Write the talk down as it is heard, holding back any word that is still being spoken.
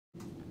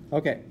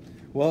Okay,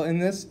 well, in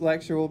this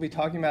lecture, we'll be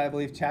talking about, I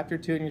believe, Chapter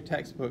 2 in your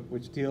textbook,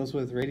 which deals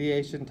with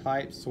radiation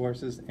types,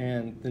 sources,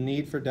 and the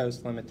need for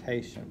dose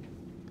limitation.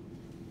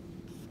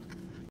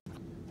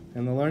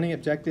 And the learning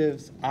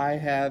objectives I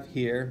have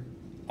here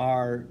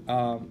are,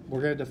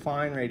 we're going to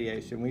define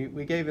radiation.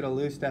 We gave it a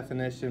loose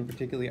definition,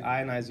 particularly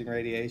ionizing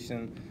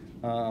radiation.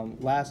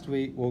 Last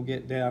week, we'll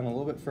get down a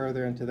little bit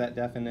further into that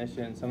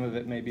definition. Some of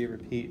it may be a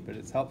repeat, but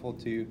it's helpful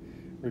to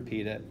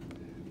repeat it.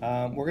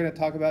 We're going to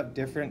talk about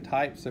different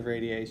types of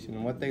radiation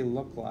and what they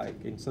look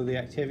like. And so the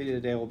activity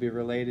today will be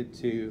related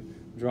to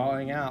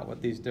drawing out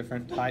what these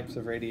different types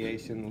of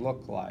radiation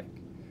look like.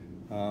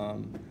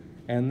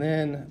 And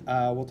then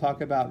we'll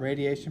talk about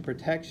radiation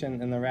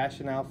protection and the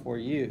rationale for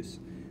use.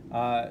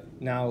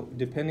 Now,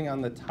 depending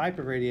on the type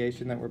of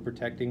radiation that we're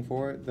protecting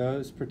for,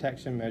 those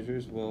protection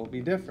measures will be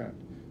different.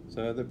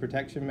 So the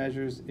protection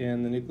measures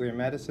in the nuclear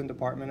medicine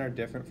department are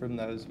different from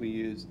those we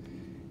use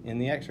in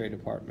the X-ray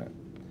department.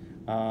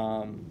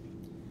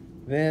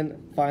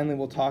 Then finally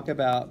we'll talk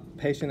about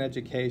patient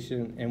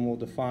education and we'll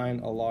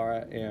define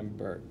ALARA and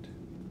BERT.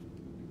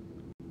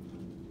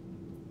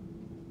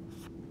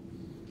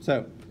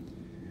 So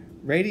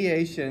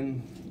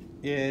radiation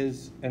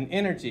is an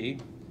energy.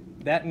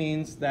 That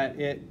means that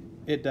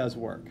it does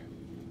work,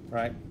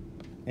 right?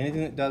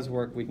 Anything that does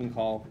work we can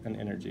call an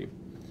energy.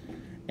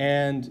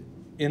 And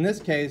in this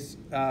case,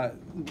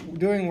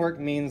 doing work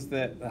means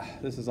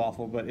that, this is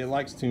awful, but it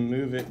likes to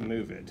move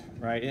it,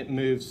 right? It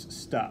moves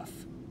stuff,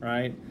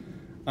 right?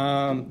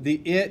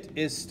 The it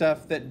is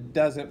stuff that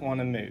doesn't want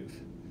to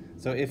move.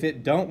 So if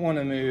it don't want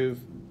to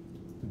move,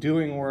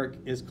 doing work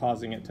is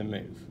causing it to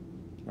move,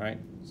 right?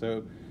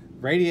 So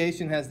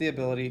radiation has the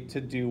ability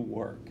to do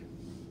work.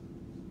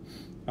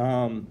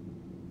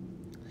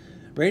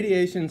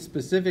 Radiation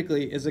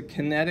specifically is a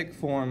kinetic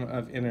form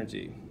of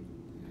energy.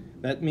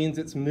 That means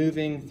it's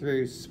moving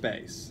through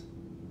space.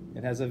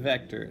 It has a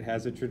vector, it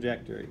has a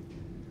trajectory.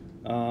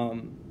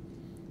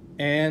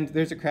 And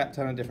there's a crap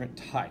ton of different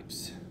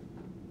types,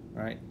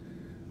 right?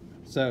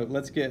 So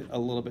let's get a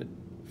little bit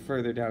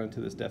further down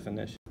into this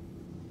definition.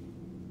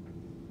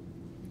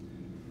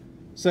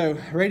 So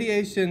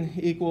radiation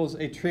equals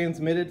a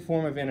transmitted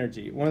form of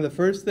energy. One of the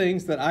first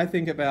things that I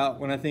think about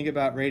when I think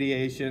about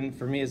radiation,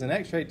 for me as an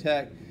X-ray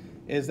tech,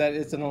 is that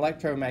it's an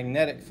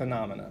electromagnetic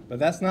phenomena. But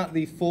that's not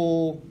the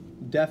full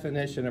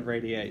definition of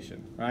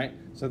radiation, right?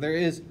 So there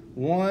is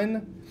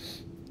one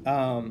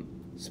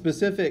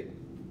specific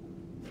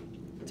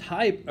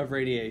type of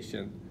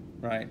radiation,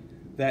 right,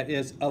 that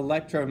is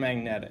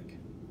electromagnetic,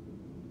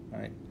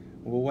 right?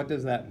 Well, what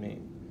does that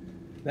mean?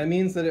 That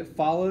means that it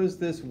follows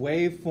this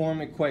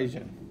waveform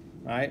equation,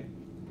 right?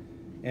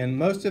 And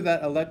most of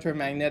that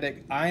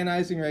electromagnetic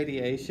ionizing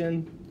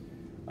radiation,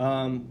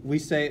 we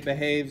say it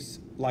behaves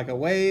like a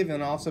wave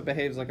and also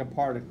behaves like a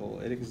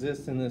particle. It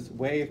exists in this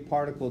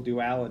wave-particle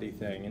duality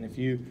thing. And if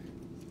you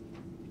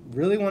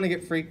really want to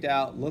get freaked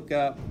out, look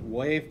up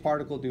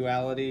wave-particle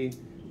duality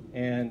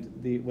and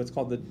what's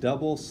called the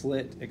double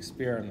slit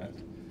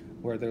experiment,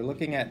 where they're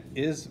looking at,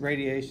 is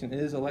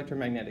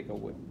electromagnetic a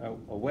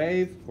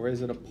wave or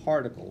is it a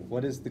particle?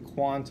 What is the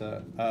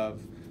quanta of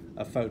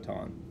a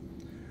photon?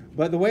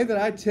 But the way that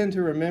I tend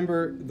to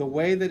remember the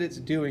way that it's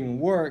doing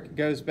work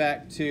goes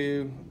back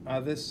to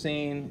this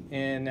scene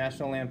in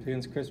National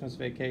Lampoon's Christmas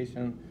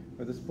Vacation,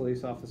 where this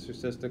police officer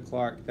says to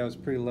Clark, "That was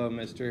pretty low,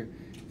 mister.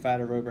 If I had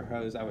a rubber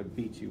hose, I would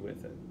beat you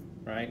with it,"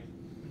 right?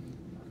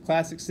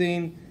 Classic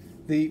scene.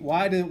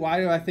 Why do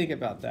I think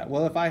about that?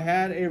 Well, if I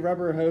had a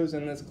rubber hose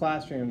in this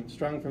classroom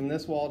strung from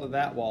this wall to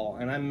that wall,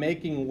 and I'm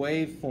making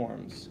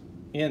waveforms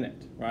in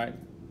it, right,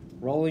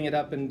 rolling it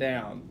up and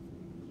down,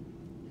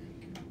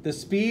 the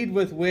speed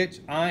with which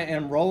I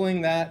am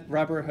rolling that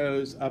rubber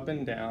hose up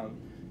and down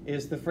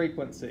is the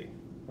frequency,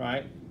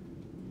 right?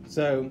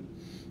 So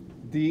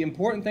the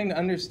important thing to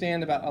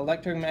understand about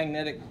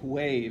electromagnetic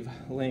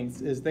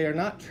wavelengths is they are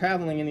not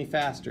traveling any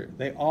faster.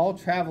 They all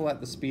travel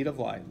at the speed of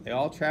light. They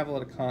all travel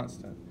at a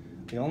constant.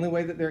 The only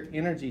way that their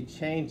energy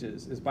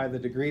changes is by the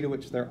degree to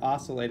which they're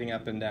oscillating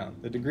up and down.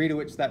 The degree to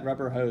which that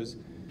rubber hose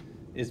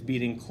is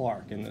beating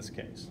Clark in this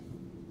case,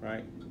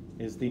 right,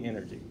 is the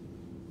energy.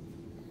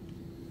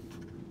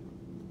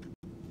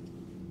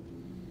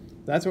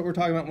 That's what we're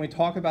talking about when we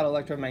talk about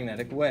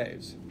electromagnetic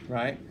waves,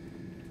 right?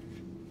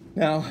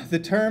 Now, the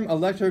term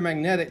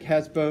electromagnetic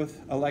has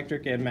both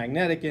electric and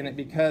magnetic in it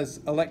because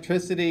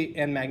electricity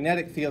and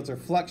magnetic fields are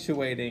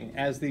fluctuating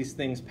as these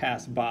things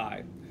pass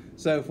by.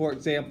 So, for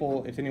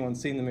example, if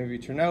anyone's seen the movie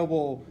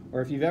Chernobyl,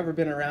 or if you've ever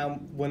been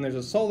around when there's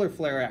a solar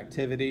flare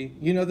activity,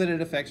 you know that it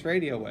affects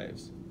radio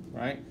waves,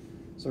 right?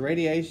 So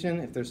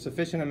radiation, if there's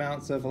sufficient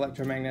amounts of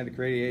electromagnetic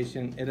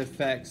radiation, it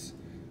affects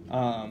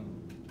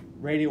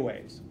radio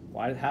waves.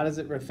 How does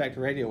it affect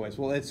radio waves?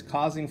 Well, it's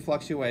causing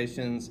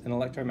fluctuations in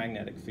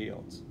electromagnetic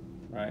fields,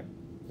 right?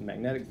 The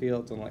magnetic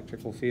fields and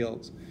electrical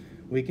fields.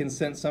 We can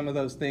sense some of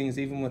those things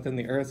even within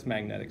the Earth's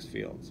magnetic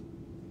fields.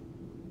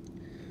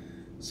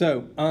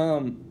 So,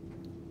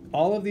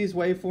 all of these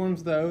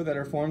waveforms, though, that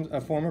are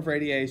a form of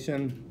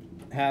radiation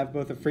have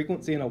both a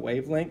frequency and a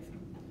wavelength.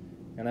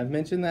 And I've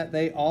mentioned that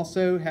they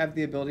also have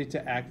the ability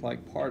to act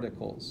like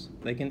particles.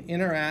 They can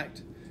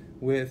interact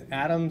with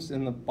atoms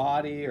in the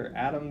body or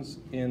atoms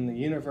in the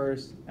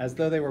universe as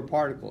though they were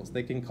particles.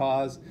 They can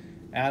cause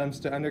atoms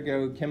to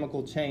undergo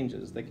chemical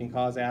changes. They can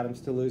cause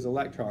atoms to lose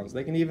electrons.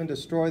 They can even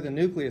destroy the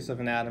nucleus of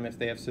an atom if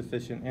they have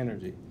sufficient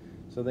energy.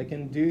 So they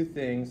can do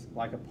things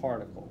like a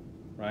particle,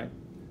 right?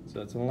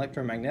 So it's an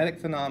electromagnetic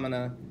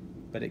phenomena,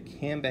 but it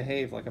can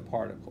behave like a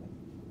particle,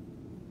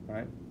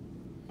 right?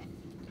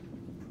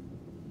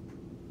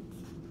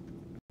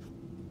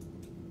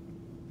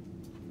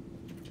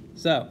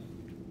 So,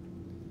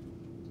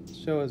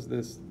 show us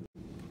this.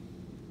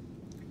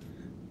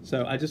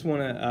 So I just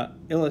want to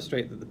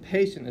illustrate that the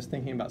patient is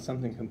thinking about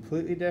something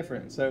completely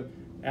different. So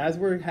as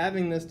we're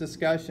having this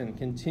discussion,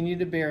 continue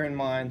to bear in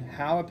mind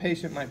how a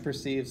patient might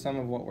perceive some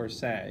of what we're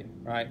saying,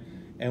 right?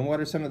 And what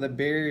are some of the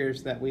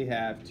barriers that we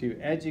have to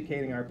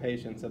educating our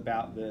patients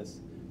about this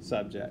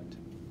subject,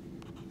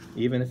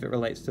 even if it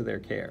relates to their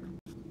care.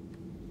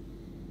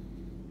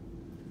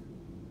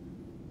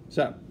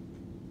 So,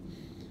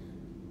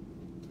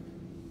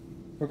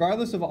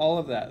 regardless of all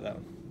of that,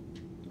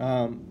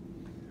 though,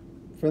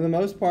 for the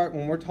most part,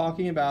 when we're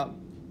talking about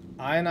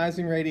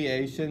ionizing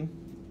radiation,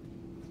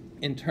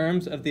 in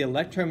terms of the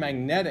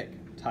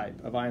electromagnetic type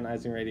of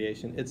ionizing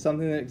radiation, it's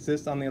something that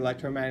exists on the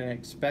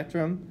electromagnetic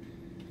spectrum.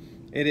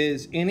 It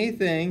is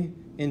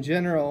anything in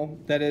general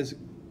that is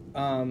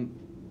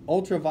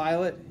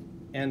ultraviolet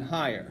and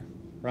higher,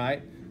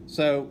 right?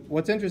 So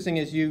what's interesting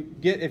is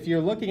if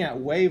you're looking at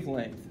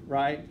wavelength,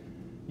 right?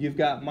 You've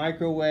got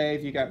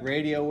microwave, you've got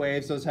radio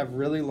waves, those have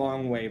really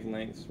long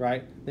wavelengths,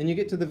 right? Then you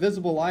get to the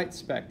visible light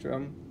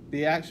spectrum,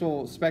 the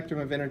actual spectrum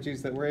of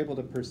energies that we're able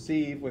to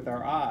perceive with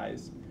our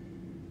eyes.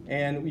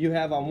 And you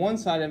have on one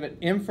side of it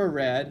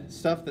infrared,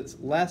 stuff that's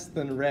less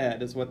than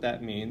red is what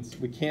that means.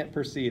 We can't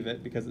perceive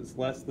it because it's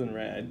less than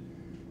red.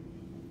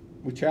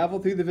 We travel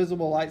through the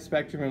visible light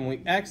spectrum and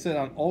we exit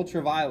on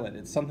ultraviolet.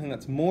 It's something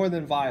that's more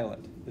than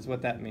violet is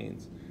what that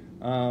means.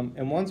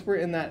 And once we're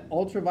in that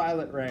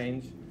ultraviolet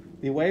range,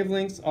 the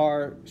wavelengths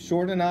are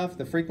short enough,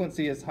 the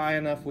frequency is high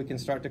enough, we can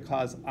start to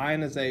cause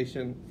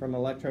ionization from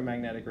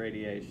electromagnetic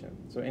radiation.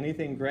 So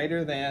anything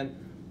greater than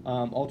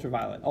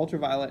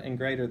ultraviolet and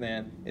greater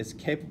than is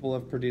capable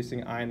of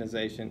producing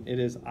ionization. It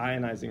is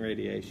ionizing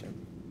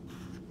radiation.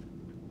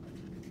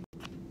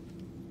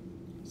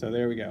 So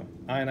there we go,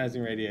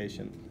 ionizing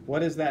radiation. What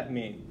does that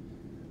mean?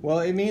 Well,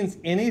 it means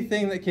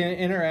anything that can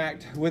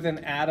interact with an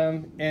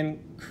atom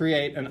and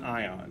create an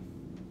ion,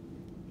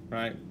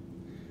 right?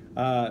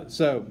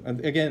 So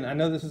again, I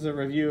know this is a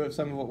review of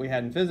some of what we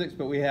had in physics,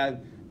 but we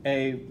had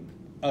a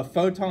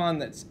photon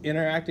that's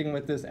interacting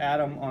with this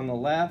atom on the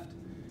left,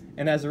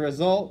 and as a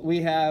result,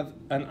 we have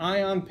an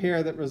ion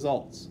pair that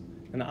results.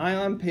 An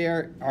ion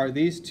pair are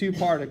these two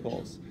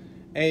particles,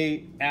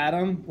 a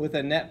atom with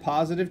a net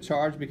positive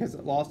charge because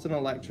it lost an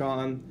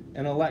electron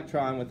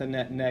with a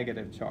net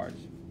negative charge.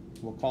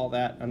 We'll call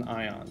that an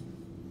ion.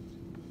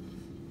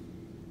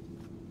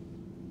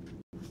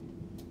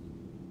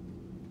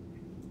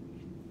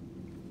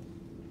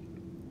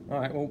 All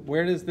right, well,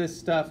 where does this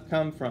stuff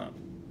come from,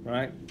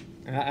 right?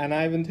 And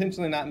I've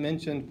intentionally not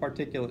mentioned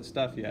particulate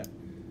stuff yet.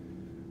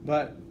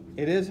 But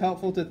it is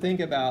helpful to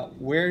think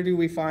about where do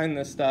we find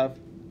this stuff?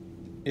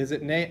 Is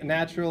it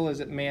natural?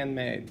 Is it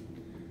man-made?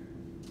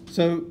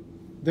 So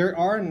there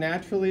are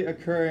naturally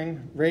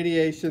occurring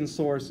radiation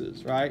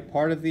sources, right?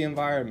 Part of the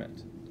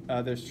environment.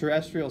 There's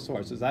terrestrial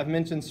sources. I've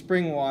mentioned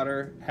spring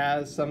water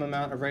has some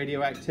amount of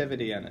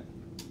radioactivity in it,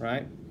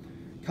 right?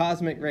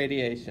 Cosmic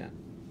radiation,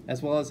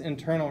 as well as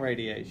internal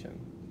radiation.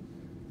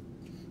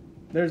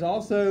 There's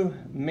also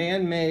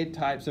man-made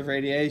types of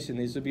radiation.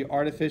 These would be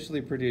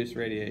artificially produced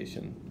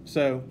radiation.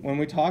 So when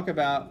we talk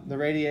about the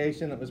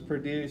radiation that was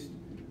produced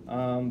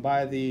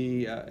by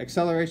the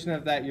acceleration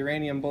of that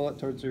uranium bullet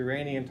towards the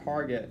Iranian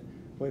target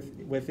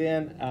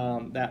within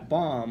that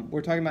bomb,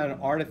 we're talking about an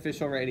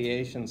artificial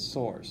radiation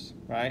source,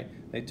 right?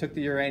 They took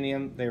the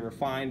uranium, they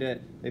refined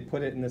it, they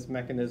put it in this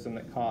mechanism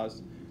that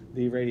caused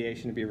the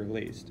radiation to be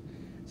released.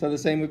 So the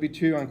same would be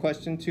true on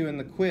question 2 in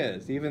the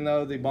quiz. Even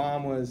though the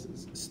bomb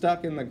was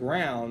stuck in the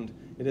ground,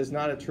 it is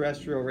not a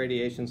terrestrial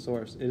radiation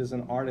source. It is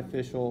an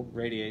artificial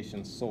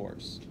radiation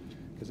source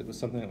because it was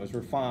something that was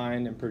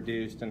refined and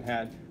produced and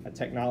had a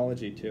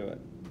technology to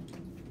it.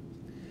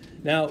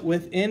 Now,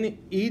 within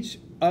each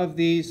of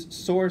these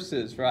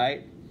sources,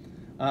 right,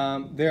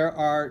 there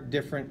are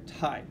different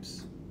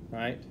types,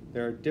 right?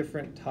 There are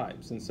different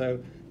types. And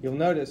so you'll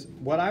notice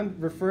what I'm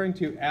referring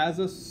to as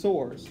a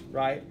source,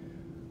 right,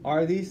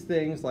 are these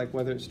things like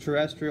whether it's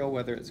terrestrial,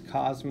 whether it's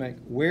cosmic,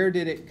 where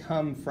did it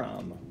come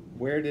from?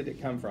 Where did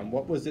it come from?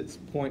 What was its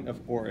point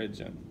of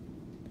origin?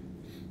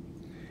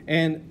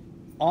 And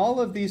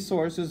all of these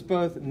sources,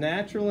 both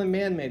natural and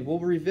man-made, we'll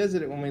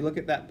revisit it when we look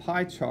at that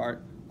pie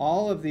chart,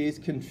 all of these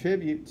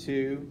contribute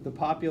to the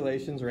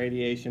population's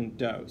radiation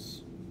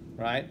dose,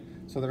 right?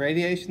 So the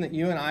radiation that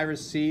you and I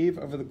receive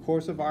over the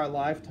course of our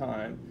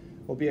lifetime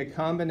will be a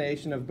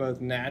combination of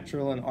both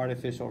natural and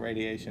artificial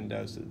radiation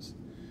doses.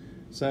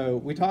 So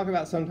we talk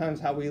about sometimes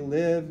how we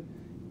live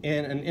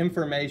in an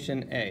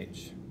information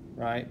age,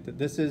 right? That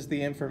this is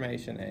the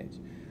information age.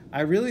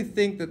 I really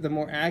think that the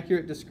more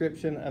accurate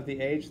description of the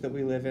age that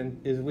we live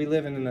in is we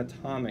live in an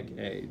atomic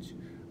age.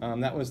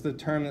 That was the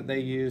term that they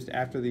used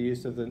after the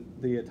use of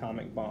the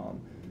atomic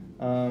bomb.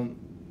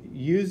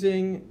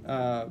 Using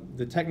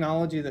the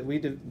technology that we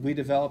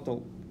developed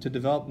to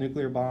develop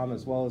nuclear bomb,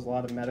 as well as a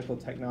lot of medical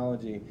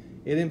technology,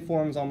 it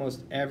informs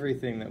almost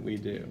everything that we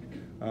do.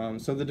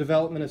 So the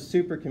development of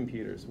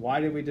supercomputers.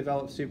 Why did we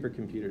develop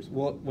supercomputers?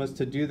 Well, it was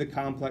to do the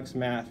complex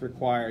math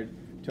required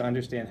to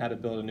understand how to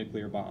build a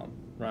nuclear bomb,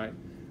 right?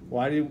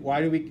 Why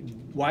do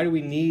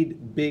we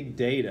need big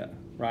data,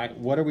 right?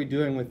 What are we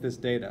doing with this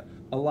data?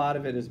 A lot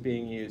of it is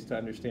being used to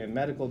understand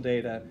medical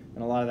data,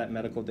 and a lot of that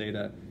medical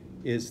data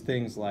is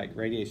things like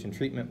radiation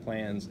treatment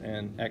plans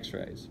and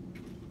x-rays.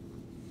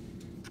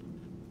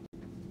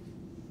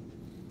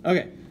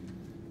 Okay,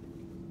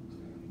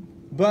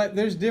 but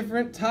there's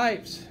different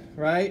types,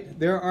 right?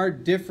 There are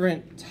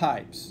different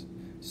types.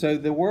 So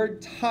the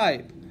word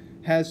type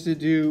has to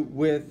do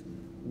with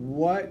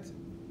what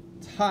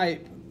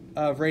type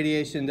of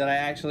radiation that I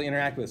actually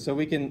interact with. So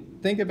we can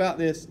think about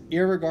this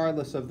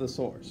irregardless of the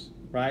source,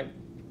 right?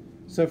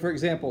 So for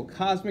example,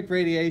 cosmic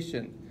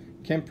radiation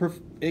can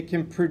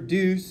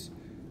produce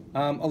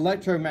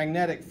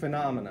electromagnetic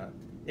phenomena.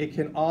 It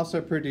can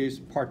also produce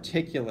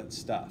particulate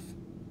stuff,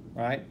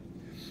 right?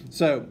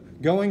 So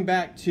going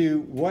back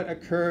to what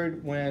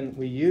occurred when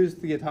we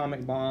used the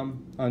atomic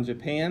bomb on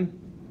Japan,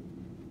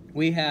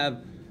 we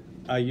have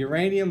a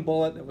uranium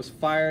bullet that was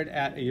fired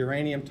at a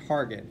uranium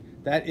target.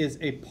 That is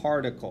a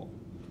particle.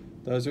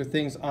 Those are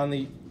things on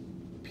the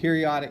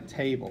periodic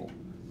table.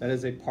 That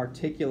is a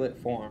particulate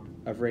form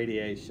of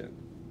radiation,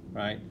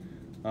 right?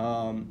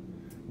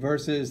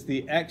 Versus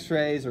the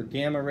X-rays or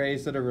gamma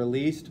rays that are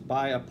released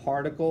by a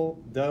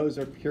particle, those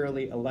are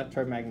purely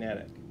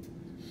electromagnetic.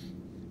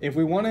 If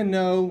we want to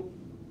know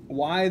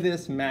why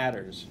this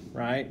matters,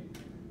 right?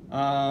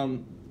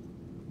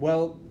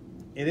 Well,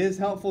 it is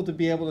helpful to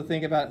be able to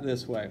think about it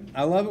this way.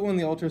 I love it when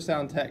the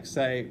ultrasound techs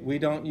say, we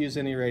don't use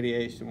any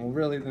radiation. Well,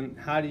 really, then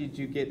how did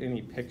you get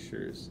any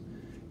pictures?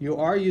 You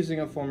are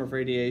using a form of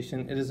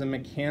radiation. It is a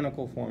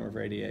mechanical form of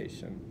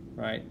radiation,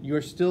 right? You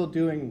are still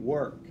doing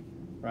work,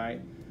 right?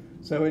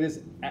 So it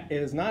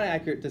is not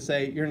accurate to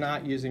say you're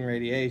not using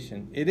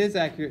radiation. It is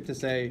accurate to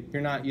say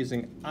you're not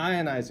using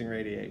ionizing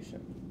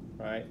radiation,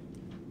 right?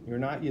 You're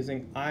not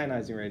using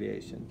ionizing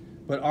radiation.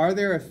 But are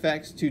there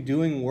effects to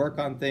doing work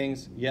on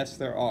things? Yes,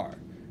 there are.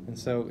 And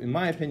so, in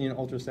my opinion,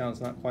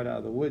 ultrasound's not quite out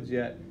of the woods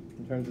yet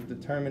in terms of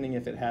determining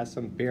if it has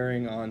some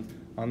bearing on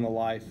the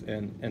life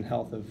and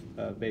health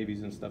of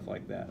babies and stuff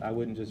like that. I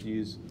wouldn't just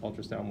use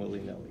ultrasound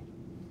willy-nilly.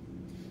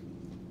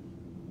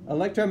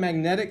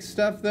 Electromagnetic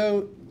stuff,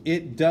 though,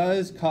 it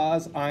does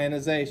cause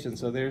ionization.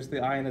 So there's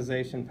the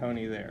ionization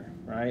pony there,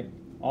 right?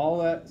 All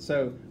that,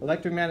 so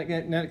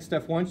electromagnetic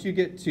stuff, once you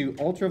get to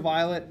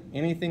ultraviolet,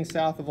 anything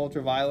south of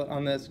ultraviolet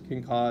on this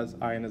can cause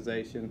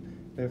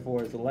ionization,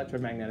 therefore it's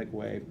electromagnetic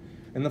wave.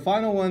 And the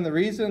final one, the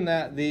reason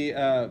that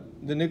the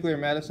nuclear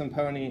medicine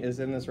pony is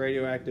in this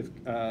radioactive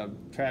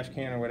trash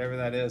can or whatever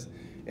that is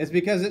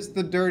because it's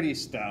the dirty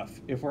stuff,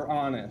 if we're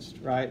honest,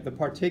 right? The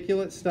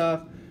particulate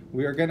stuff,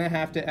 we are gonna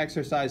have to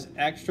exercise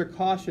extra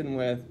caution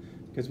with,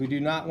 because we do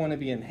not want to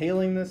be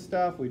inhaling this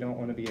stuff, we don't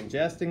want to be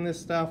ingesting this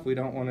stuff, we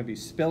don't want to be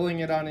spilling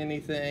it on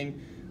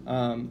anything,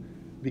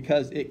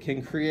 because it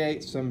can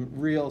create some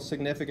real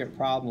significant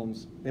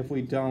problems if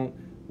we don't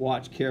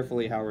watch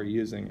carefully how we're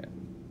using it.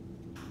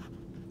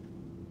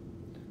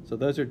 So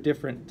those are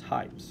different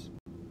types.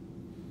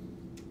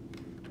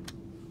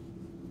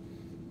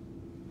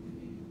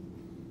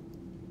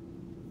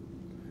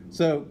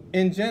 So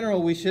in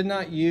general, we should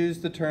not use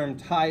the term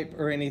type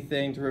or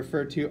anything to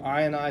refer to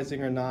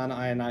ionizing or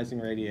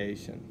non-ionizing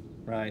radiation,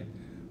 right?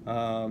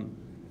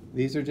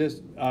 These are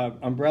just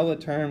umbrella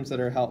terms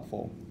that are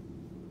helpful.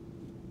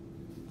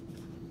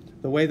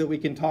 The way that we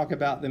can talk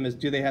about them is,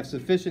 do they have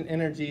sufficient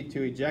energy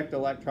to eject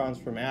electrons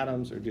from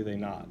atoms or do they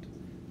not?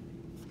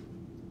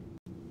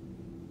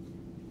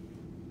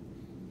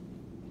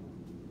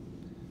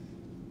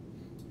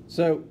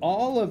 So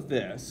all of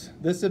this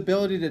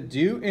ability to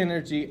do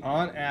energy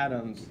on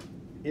atoms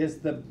is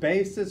the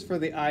basis for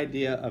the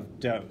idea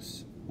of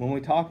dose. When we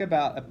talk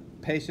about a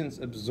patient's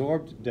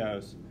absorbed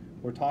dose,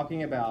 we're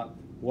talking about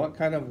what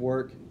kind of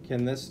work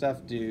can this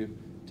stuff do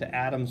to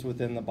atoms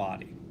within the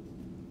body,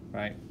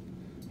 right?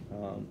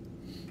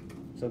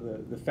 So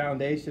the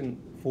foundation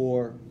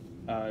for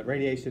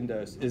radiation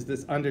dose is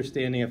this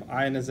understanding of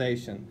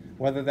ionization.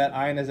 Whether that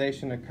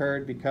ionization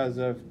occurred because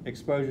of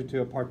exposure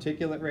to a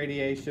particulate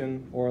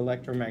radiation or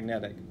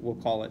electromagnetic, we'll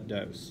call it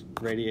dose,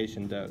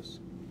 radiation dose.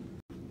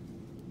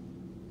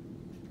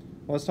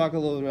 Let's talk a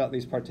little bit about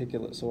these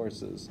particulate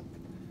sources.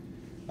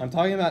 I'm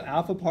talking about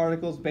alpha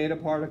particles, beta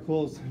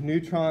particles,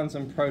 neutrons,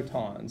 and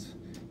protons.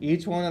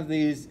 Each one of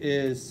these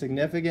is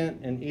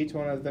significant, and each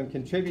one of them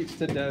contributes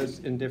to dose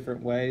in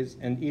different ways,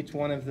 and each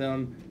one of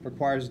them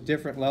requires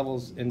different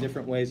levels and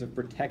different ways of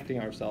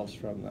protecting ourselves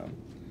from them.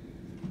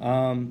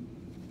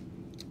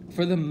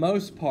 For the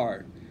most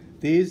part,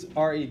 These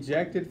are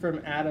ejected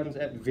from atoms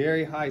at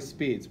very high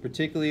speeds,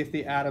 particularly if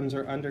the atoms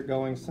are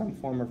undergoing some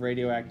form of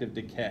radioactive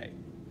decay.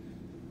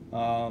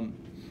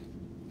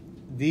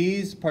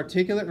 These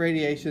particulate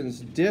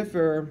radiations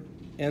differ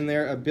in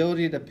their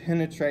ability to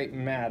penetrate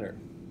matter,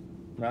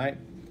 right?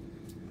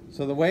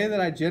 So the way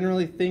that I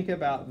generally think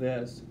about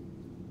this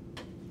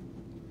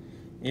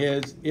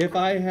is if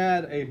I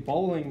had a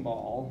bowling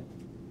ball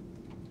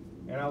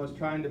and I was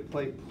trying to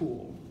play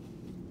pool,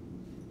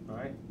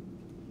 right?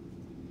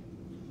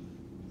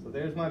 So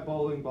there's my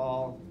bowling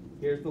ball,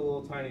 here's the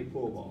little tiny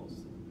pool balls,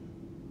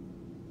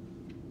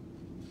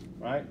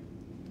 right?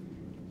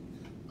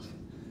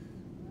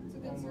 It's a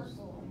good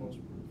circle.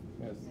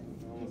 Yes,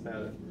 almost had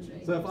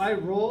it. So if I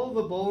roll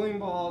the bowling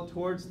ball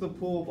towards the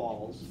pool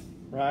balls,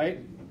 right,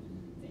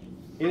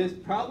 it is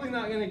probably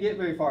not going to get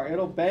very far.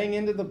 It'll bang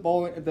into the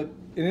bowling, and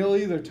it'll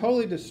either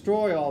totally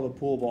destroy all the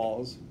pool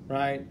balls,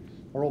 right,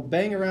 or it'll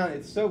bang around.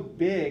 It's so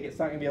big, it's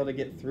not going to be able to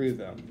get through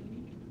them,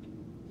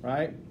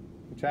 right?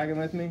 You tracking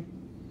with me?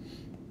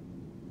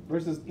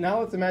 Versus, now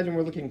let's imagine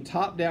we're looking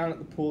top down at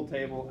the pool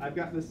table. I've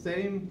got the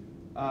same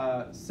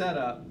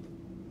setup,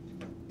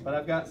 but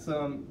I've got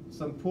some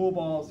pool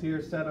balls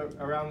here set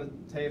around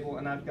the table,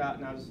 and I've got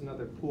now just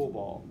another pool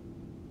ball.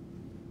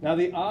 Now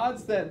the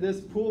odds that this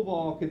pool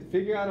ball could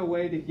figure out a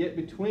way to get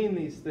between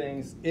these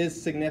things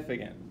is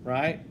significant,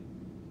 right?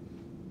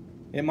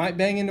 It might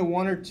bang into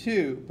one or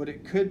two, but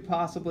it could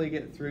possibly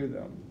get through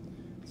them.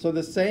 So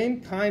the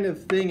same kind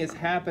of thing is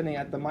happening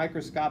at the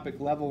microscopic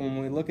level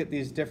when we look at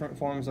these different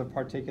forms of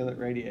particulate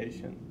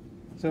radiation.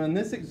 So in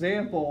this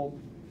example,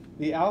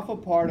 the alpha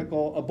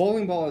particle, a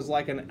bowling ball is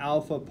like an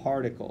alpha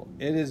particle.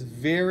 It is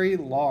very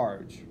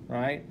large,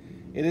 right?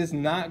 It is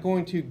not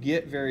going to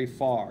get very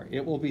far.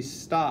 It will be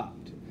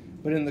stopped.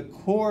 But in the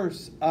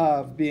course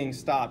of being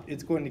stopped,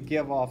 it's going to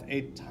give off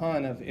a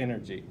ton of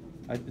energy.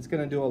 It's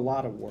going to do a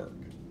lot of work,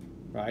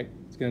 right?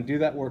 It's going to do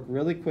that work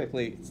really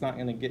quickly. It's not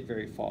going to get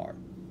very far.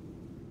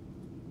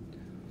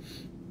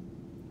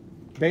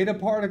 Beta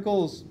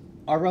particles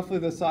are roughly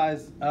the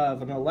size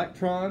of an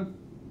electron,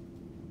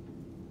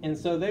 and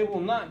so they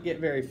will not get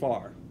very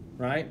far,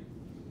 right?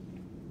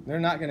 They're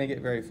not going to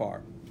get very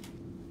far.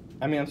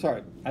 I'm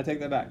sorry, I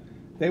take that back.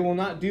 They will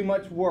not do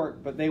much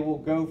work, but they will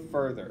go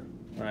further,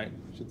 right?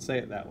 I should say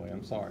it that way,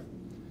 I'm sorry.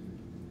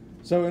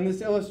 So in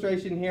this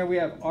illustration here, we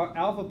have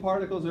alpha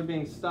particles are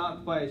being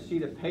stopped by a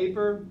sheet of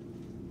paper.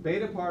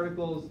 Beta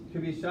particles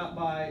can be stopped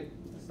by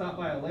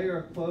a layer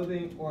of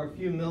clothing or a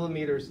few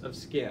millimeters of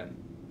skin,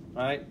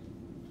 right?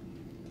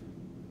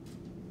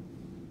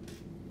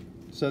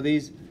 So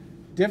these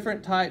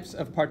different types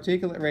of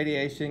particulate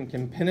radiation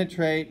can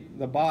penetrate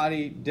the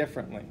body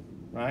differently,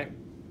 right?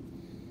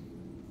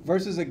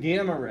 Versus a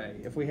gamma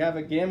ray. If we have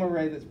a gamma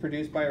ray that's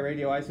produced by a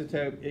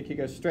radioisotope, it could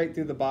go straight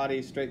through the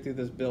body, straight through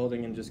this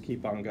building, and just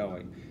keep on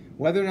going.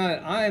 Whether or not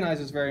it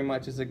ionizes very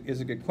much is a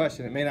good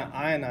question. It may not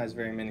ionize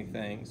very many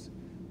things,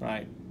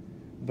 right?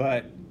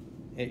 But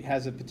it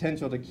has a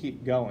potential to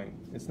keep going.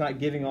 It's not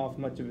giving off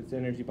much of its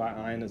energy by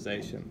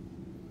ionization.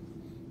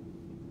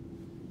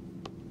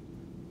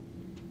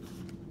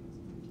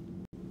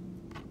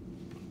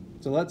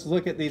 So let's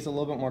look at these a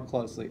little bit more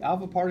closely.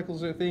 Alpha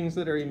particles are things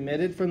that are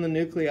emitted from the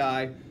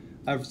nuclei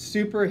of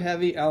super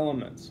heavy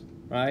elements,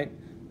 right?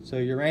 So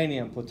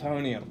uranium,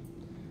 plutonium.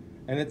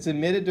 And it's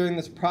emitted during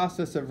this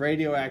process of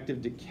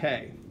radioactive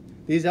decay.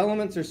 These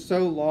elements are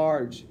so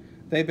large,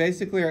 they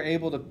basically are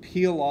able to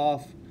peel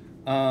off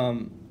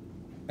an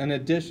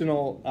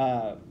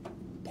additional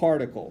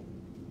particle,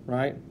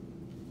 right?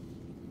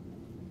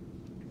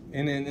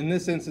 And in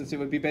this instance, it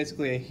would be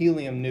basically a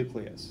helium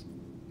nucleus.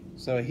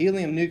 So a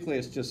helium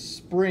nucleus just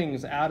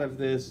springs out of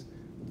this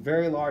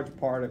very large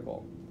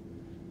particle.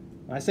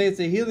 I say it's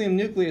a helium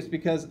nucleus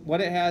because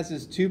what it has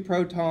is 2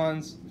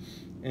 protons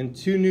and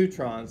 2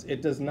 neutrons.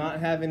 It does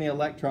not have any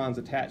electrons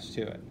attached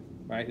to it,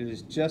 right? It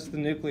is just the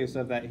nucleus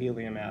of that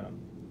helium atom.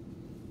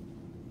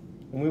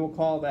 And we will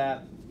call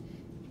that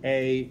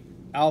a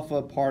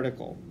alpha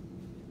particle.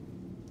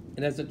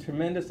 It has a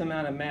tremendous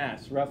amount of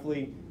mass,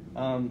 roughly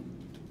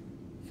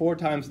 4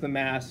 times the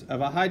mass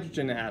of a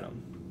hydrogen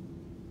atom,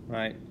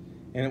 right?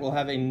 And it will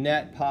have a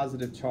net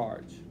positive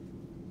charge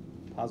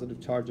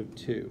of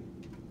 2.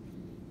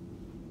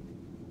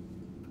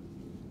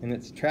 And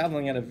it's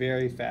traveling at a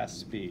very fast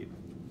speed.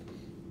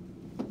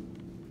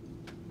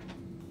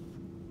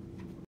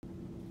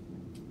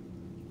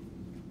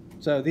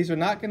 So these are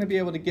not going to be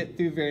able to get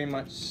through very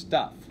much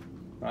stuff,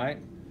 right?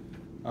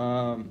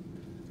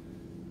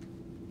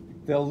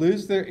 They'll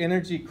lose their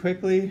energy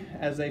quickly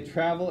as they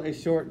travel a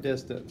short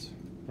distance,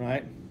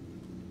 right?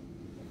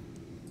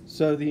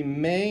 So the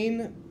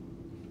main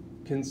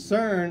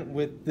concern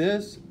with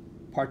this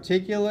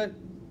particulate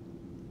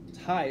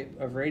type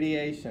of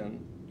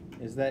radiation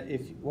is that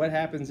what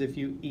happens if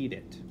you eat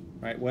it,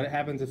 right? What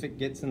happens if it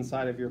gets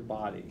inside of your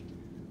body?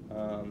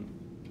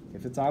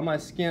 If it's on my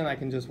skin, I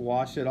can just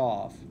wash it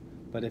off.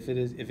 But if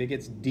it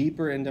gets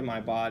deeper into my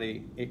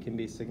body, it can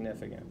be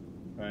significant,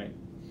 right?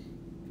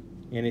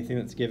 Anything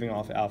that's giving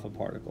off alpha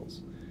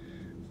particles.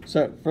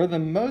 So for the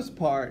most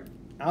part,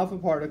 alpha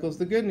particles,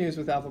 the good news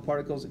with alpha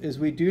particles is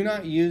we do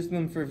not use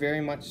them for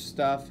very much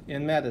stuff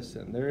in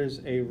medicine. There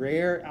is a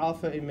rare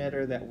alpha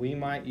emitter that we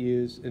might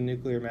use in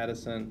nuclear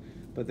medicine,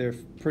 but they're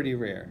pretty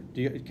rare.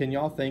 Can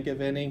y'all think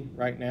of any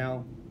right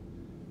now?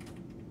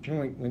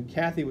 When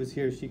Kathy was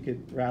here, she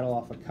could rattle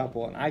off a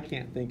couple, and I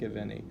can't think of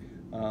any.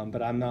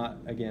 But I'm not,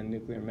 again,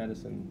 nuclear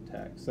medicine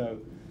tech. So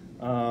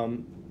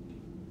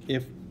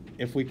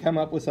if we come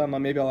up with some,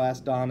 maybe I'll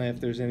ask Donna if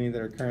there's any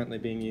that are currently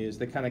being used.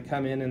 They kind of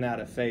come in and out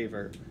of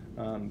favor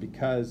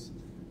because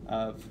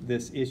of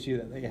this issue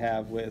that they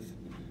have with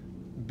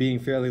being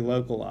fairly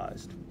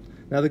localized.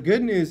 Now the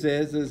good news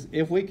is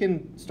if we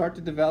can start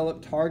to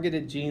develop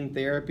targeted gene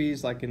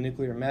therapies like in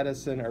nuclear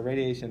medicine or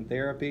radiation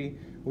therapy,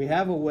 we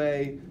have a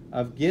way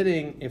of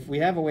getting, if we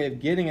have a way of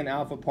getting an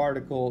alpha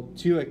particle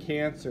to a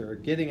cancer or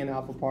getting an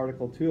alpha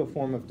particle to a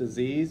form of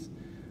disease,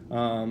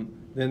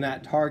 then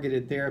that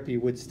targeted therapy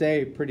would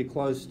stay pretty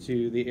close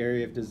to the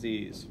area of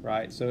disease,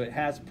 right? So it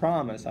has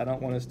promise. I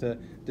don't want us to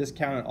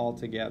discount it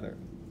altogether.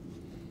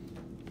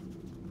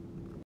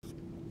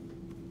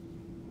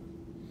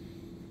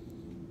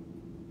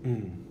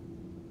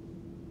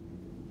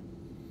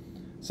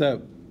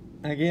 So,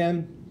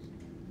 again,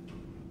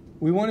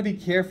 we want to be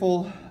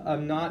careful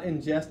of not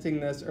ingesting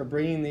this or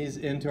bringing these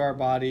into our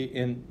body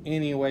in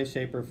any way,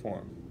 shape, or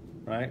form,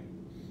 right?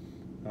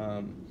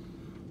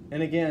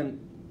 And again,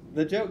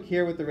 the joke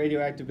here with the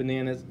radioactive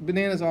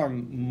bananas are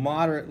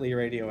moderately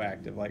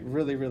radioactive, like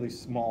really, really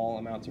small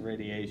amounts of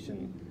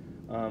radiation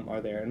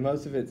are there. And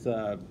most of it's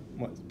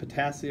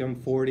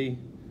potassium-40.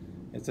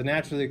 It's a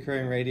naturally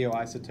occurring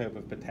radioisotope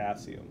of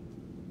potassium.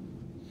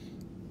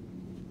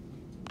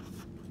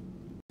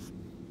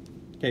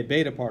 Okay,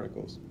 beta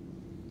particles.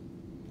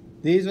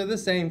 These are the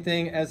same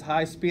thing as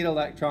high-speed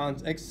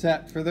electrons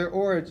except for their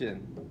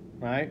origin,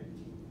 right?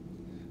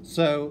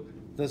 So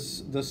the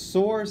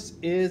source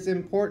is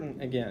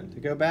important, again, to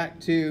go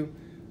back to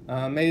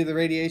maybe the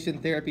radiation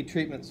therapy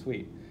treatment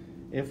suite.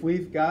 If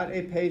we've got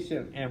a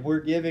patient and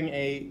we're giving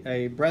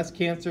a breast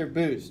cancer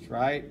boost,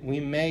 right, we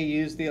may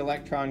use the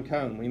electron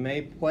cone. We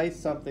may place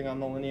something on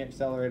the linear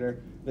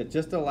accelerator that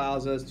just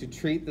allows us to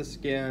treat the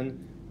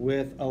skin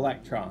with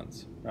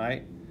electrons,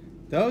 right?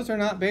 Those are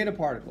not beta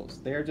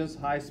particles. They're just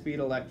high-speed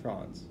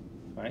electrons,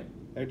 right?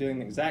 They're doing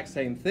the exact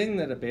same thing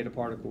that a beta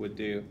particle would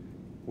do.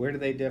 Where do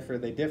they differ?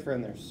 They differ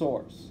in their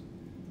source.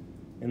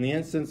 In the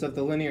instance of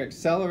the linear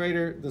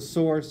accelerator, the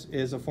source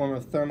is a form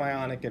of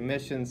thermionic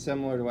emission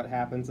similar to what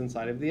happens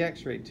inside of the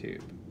X-ray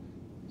tube.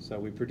 So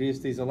we produce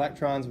these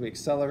electrons, we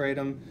accelerate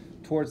them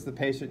towards the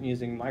patient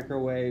using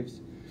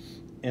microwaves,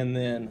 and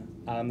then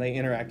they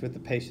interact with the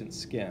patient's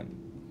skin.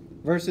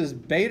 Versus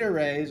beta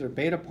rays or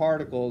beta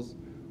particles,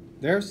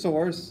 their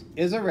source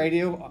is a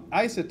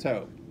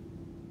radioisotope.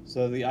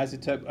 So the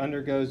isotope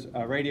undergoes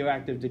a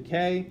radioactive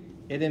decay.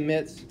 It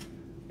emits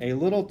a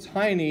little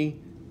tiny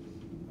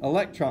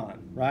electron,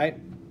 right?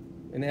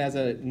 And it has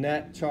a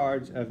net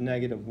charge of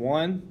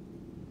 -1.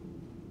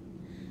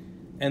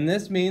 And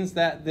this means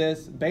that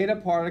this beta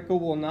particle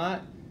will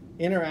not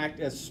interact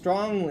as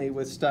strongly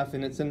with stuff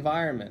in its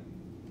environment.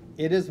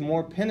 It is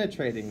more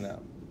penetrating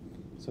though.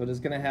 So it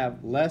is going to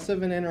have less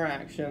of an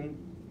interaction,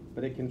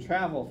 but it can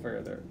travel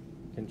further.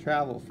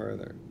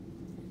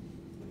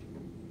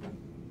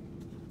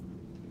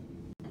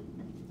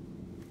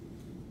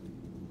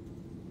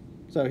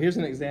 So here's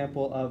an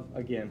example of,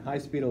 again,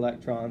 high-speed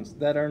electrons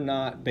that are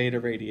not beta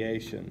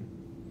radiation.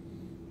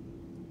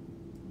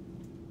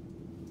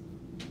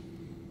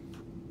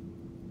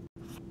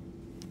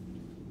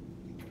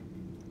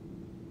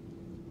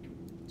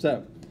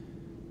 So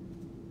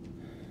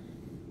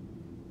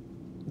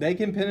they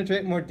can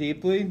penetrate more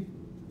deeply,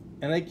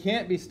 and they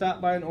can't be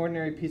stopped by an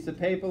ordinary piece of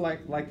paper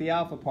like the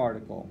alpha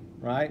particle,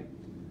 right?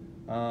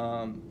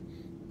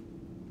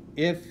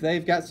 If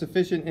they've got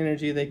sufficient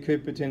energy, they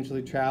could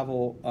potentially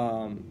travel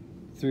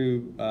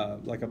through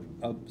like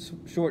a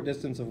short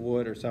distance of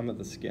wood or some of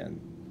the skin.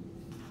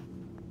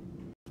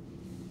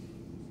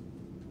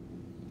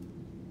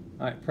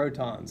 All right,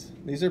 protons.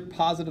 These are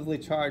positively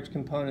charged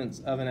components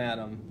of an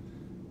atom.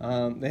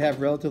 They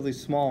have relatively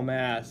small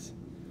mass,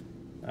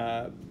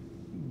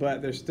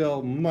 but they're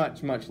still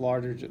much, much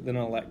larger than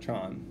an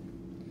electron.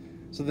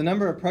 So the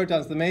number of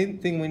protons, the main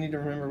thing we need to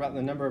remember about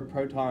the number of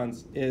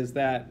protons is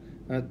that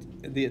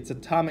its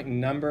atomic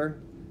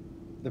number.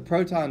 The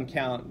proton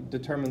count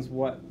determines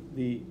what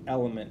the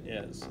element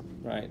is,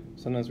 right?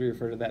 Sometimes we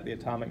refer to that the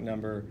atomic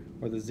number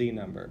or the Z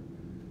number.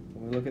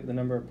 When we look at the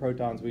number of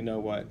protons, we know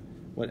what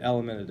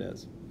element it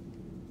is.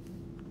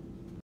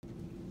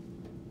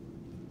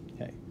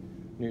 Okay,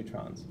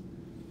 neutrons.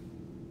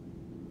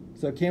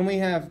 So can we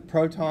have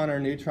proton or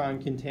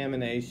neutron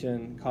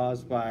contamination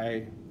caused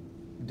by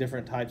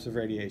different types of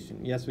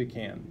radiation? Yes, we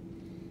can.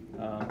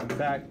 In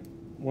fact,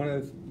 one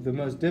of the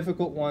most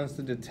difficult ones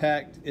to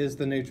detect is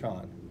the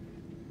neutron.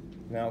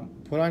 Now,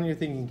 put on your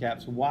thinking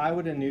caps. Why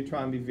would a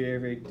neutron be very,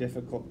 very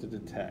difficult to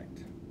detect?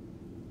 It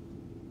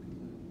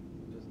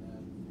doesn't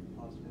have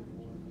positive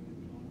or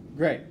negative.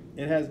 Great.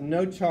 It has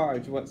no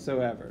charge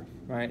whatsoever,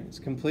 right? It's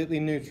completely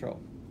neutral.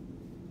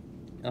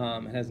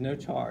 It has no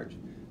charge.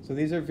 So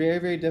these are very,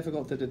 very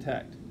difficult to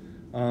detect.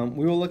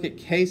 We will look at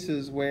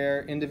cases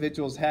where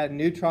individuals had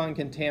neutron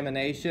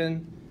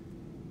contamination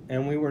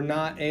and we were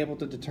not able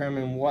to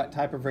determine what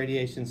type of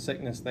radiation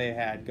sickness they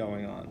had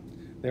going on.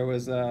 There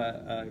was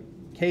a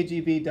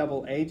KGB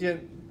double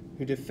agent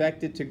who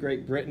defected to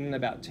Great Britain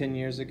about 10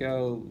 years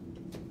ago.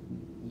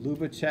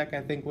 Lubacek,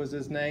 I think was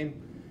his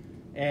name.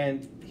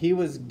 And he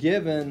was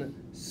given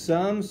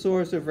some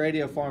source of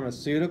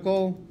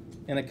radiopharmaceutical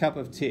in a cup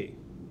of tea,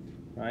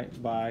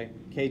 right, by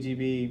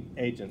KGB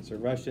agents or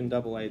Russian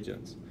double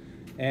agents.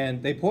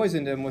 And they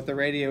poisoned him with the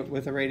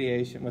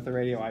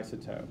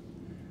radioisotope.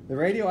 The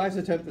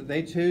radioisotope that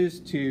they chose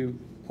to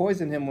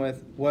poison him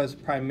with was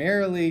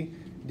primarily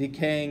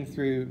decaying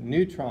through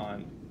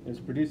neutron. It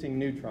was producing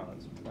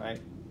neutrons, right?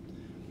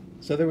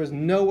 So there was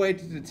no way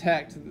to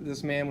detect that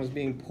this man was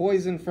being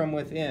poisoned from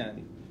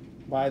within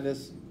by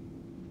this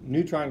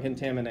neutron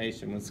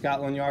contamination. When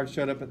Scotland Yard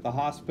showed up at the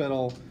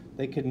hospital,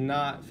 they could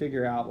not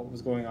figure out what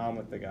was going on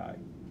with the guy.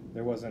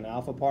 There wasn't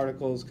alpha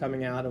particles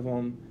coming out of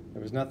him.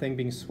 There was nothing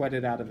being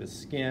sweated out of his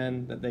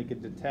skin that they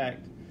could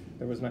detect.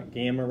 There was not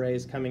gamma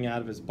rays coming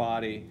out of his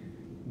body.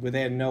 But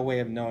they had no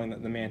way of knowing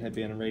that the man had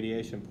been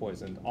radiation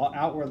poisoned.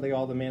 Outwardly,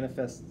 all the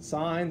manifest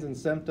signs and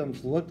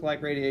symptoms looked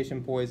like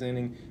radiation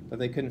poisoning, but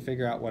they couldn't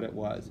figure out what it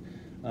was.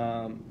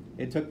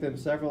 It took them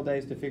several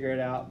days to figure it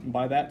out.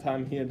 By that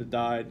time, he had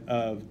died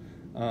of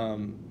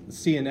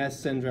CNS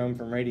syndrome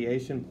from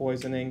radiation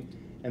poisoning,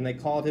 and they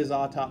called his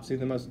autopsy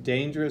the most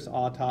dangerous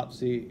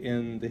autopsy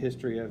in the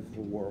history of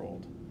the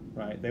world.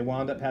 Right? They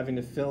wound up having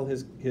to fill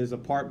his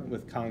apartment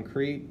with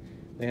concrete.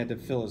 They had to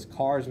fill his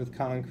cars with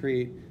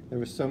concrete. There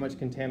was so much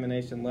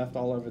contamination left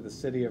all over the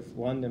city of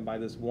London by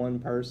this one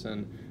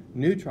person,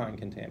 neutron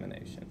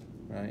contamination,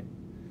 right?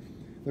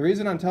 The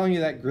reason I'm telling you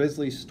that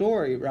grisly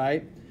story,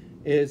 right,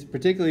 is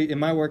particularly in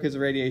my work as a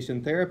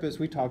radiation therapist,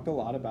 we talked a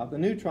lot about the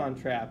neutron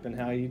trap and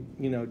how you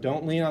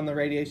don't lean on the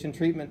radiation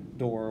treatment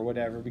door or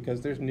whatever because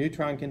there's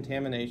neutron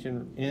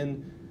contamination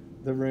in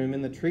the room,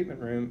 in the treatment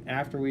room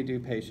after we do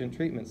patient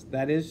treatments.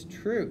 That is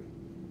true,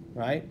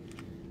 right?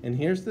 And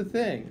here's the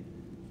thing,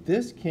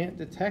 this can't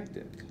detect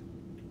it.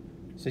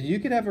 So you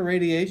could have a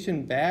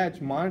radiation badge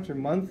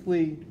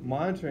monthly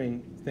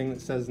monitoring thing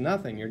that says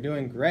nothing, you're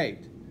doing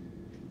great.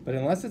 But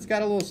unless it's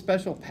got a little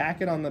special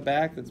packet on the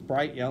back that's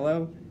bright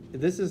yellow,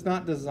 this is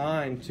not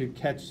designed to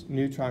catch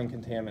neutron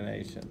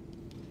contamination,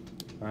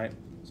 right?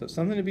 So it's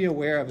something to be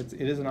aware of.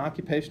 It is an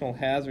occupational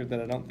hazard that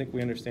I don't think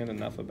we understand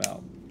enough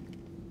about.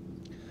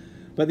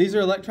 But these are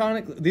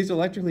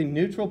electrically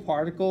neutral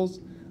particles,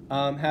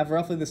 have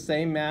roughly the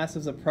same mass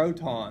as a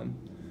proton.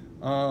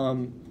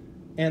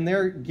 And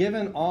they're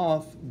given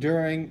off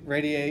during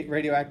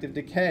radioactive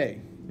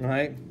decay,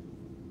 right?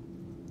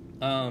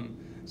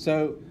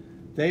 So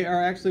they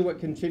are actually what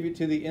contribute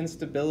to the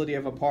instability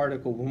of a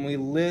particle. When we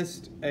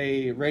list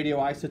a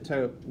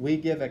radioisotope, we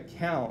give a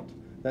count.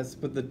 That's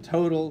the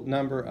total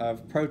number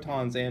of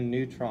protons and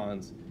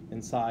neutrons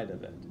inside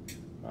of it,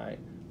 right?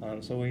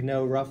 So we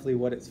know roughly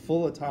what its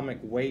full atomic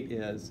weight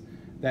is.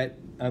 That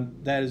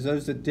is,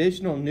 those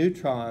additional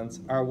neutrons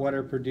are what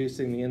are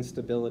producing the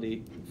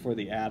instability for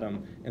the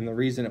atom and the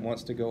reason it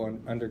wants to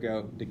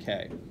undergo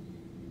decay.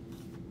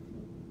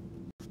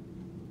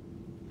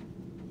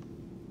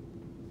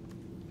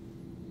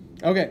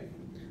 Okay,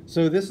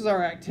 so this is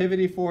our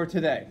activity for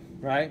today,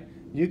 right?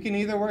 You can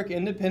either work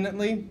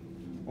independently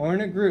or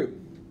in a group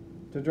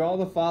to draw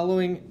the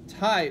following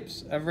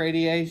types of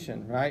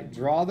radiation, right?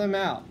 Draw them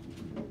out.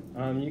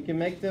 You can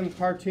make them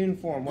cartoon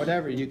form,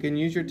 whatever. You can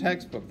use your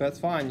textbook, that's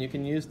fine. You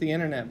can use the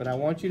internet, but I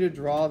want you to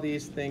draw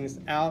these things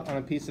out on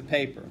a piece of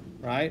paper,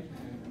 right?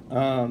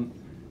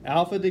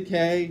 Alpha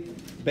decay,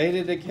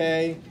 beta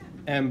decay,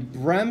 and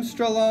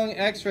Bremsstrahlung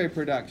X-ray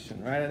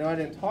production, right? I know I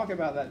didn't talk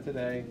about that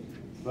today,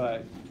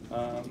 but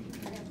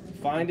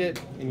find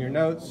it in your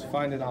notes,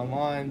 find it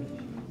online,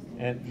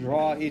 and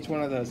draw each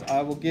one of those.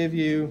 I will give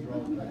you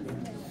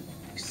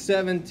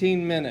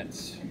 17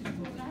 minutes.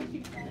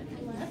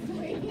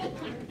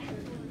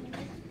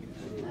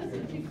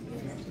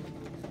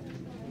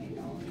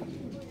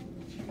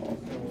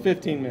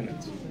 15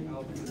 minutes.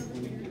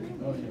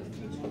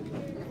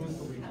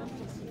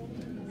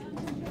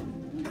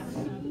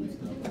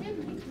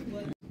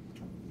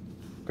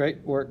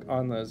 Great work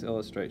on those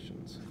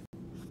illustrations.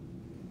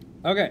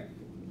 Okay.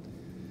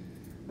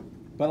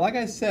 But like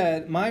I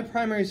said, my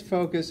primary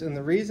focus and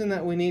the reason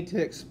that we need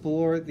to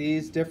explore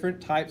these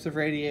different types of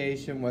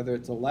radiation, whether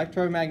it's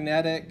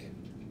electromagnetic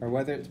or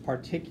whether it's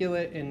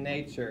particulate in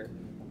nature,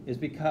 is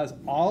because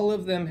all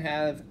of them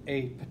have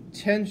a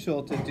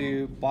potential to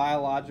do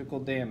biological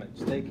damage.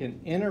 They can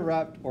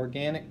interrupt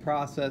organic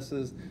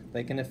processes.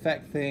 They can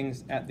affect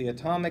things at the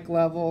atomic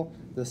level,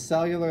 the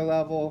cellular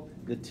level,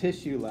 the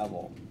tissue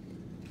level.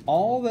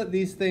 All that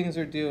these things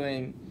are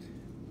doing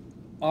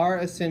are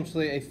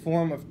essentially a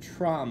form of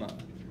trauma.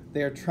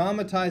 They are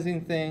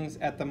traumatizing things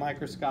at the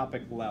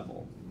microscopic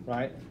level,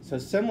 right? So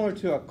similar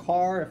to a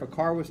car, if a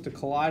car was to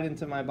collide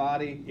into my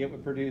body, it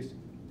would produce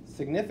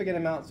significant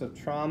amounts of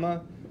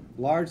trauma,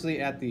 largely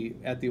at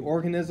the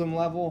organism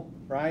level,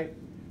 right?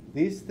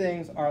 These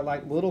things are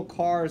like little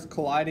cars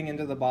colliding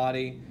into the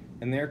body,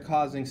 and they're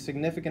causing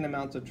significant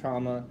amounts of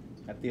trauma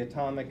at the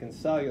atomic and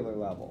cellular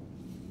level.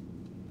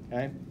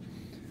 Okay?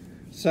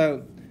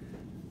 So,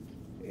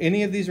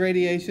 any of these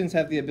radiations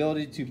have the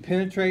ability to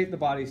penetrate the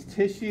body's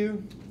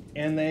tissue,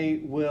 and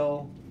they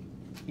will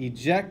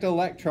eject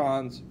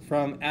electrons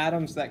from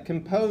atoms that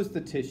compose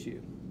the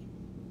tissue,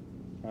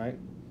 right?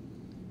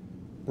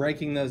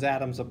 Breaking those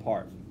atoms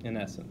apart, in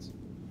essence.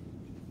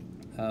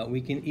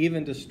 We can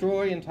even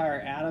destroy entire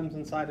atoms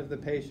inside of the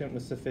patient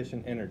with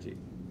sufficient energy,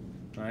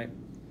 right?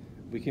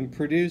 We can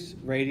produce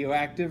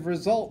radioactive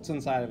results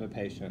inside of a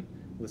patient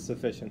with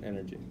sufficient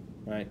energy,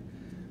 right?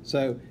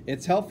 So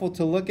it's helpful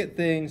to look at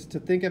things, to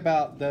think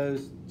about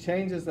those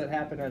changes that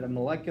happen at a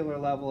molecular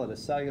level, at a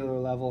cellular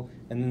level,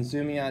 and then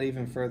zooming out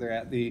even further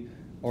at the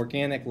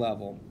organic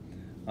level.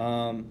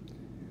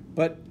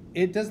 But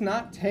it does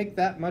not take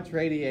that much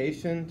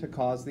radiation to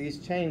cause these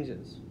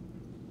changes,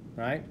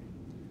 right?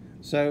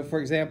 So, for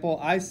example,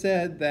 I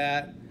said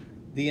that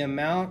the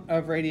amount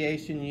of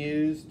radiation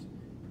used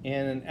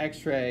in an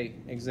X-ray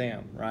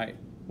exam, right,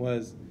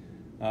 was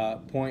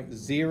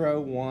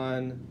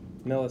 0.01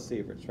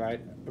 millisieverts,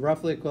 right?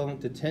 Roughly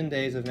equivalent to 10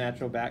 days of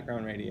natural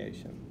background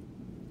radiation,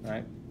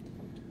 right?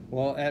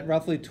 Well, at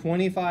roughly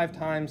 25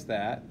 times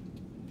that,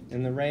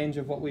 in the range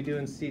of what we do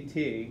in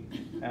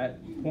CT,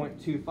 at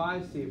 0.25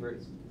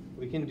 sieverts,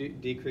 we can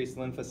decrease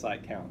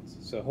lymphocyte counts.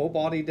 So whole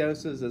body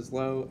doses as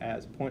low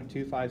as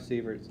 0.25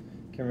 sieverts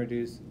can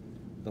reduce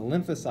the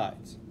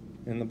lymphocytes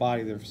in the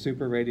body. They're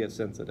super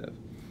radiosensitive.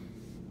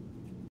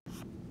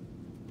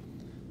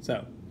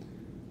 So,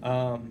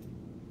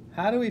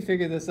 how do we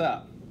figure this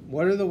up?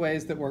 What are the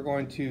ways that we're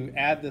going to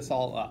add this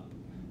all up?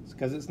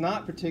 Because it's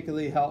not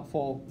particularly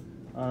helpful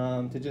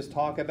to just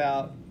talk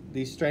about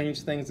these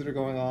strange things that are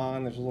going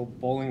on. There's little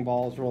bowling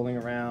balls rolling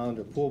around,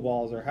 or pool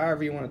balls, or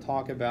however you want to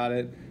talk about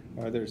it.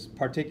 Or there's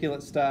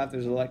particulate stuff,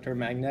 there's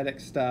electromagnetic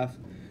stuff.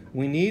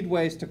 We need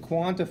ways to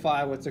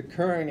quantify what's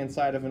occurring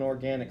inside of an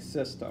organic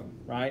system,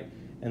 right?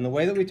 And the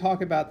way that we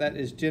talk about that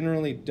is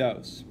generally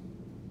dose.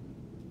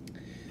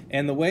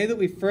 And the way that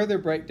we further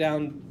break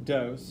down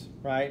dose,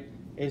 right,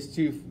 is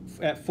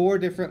at 4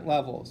 different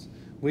levels.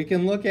 We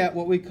can look at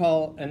what we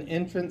call an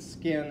entrance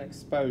skin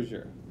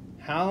exposure.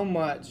 How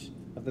much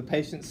of the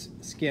patient's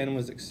skin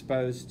was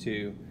exposed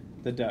to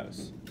the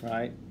dose,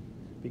 right?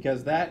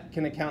 Because that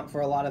can account for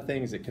a lot of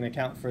things. It can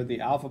account for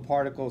the alpha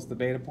particles, the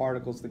beta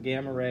particles, the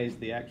gamma rays,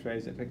 the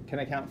X-rays. It can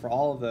account for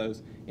all of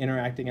those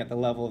interacting at the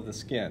level of the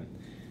skin.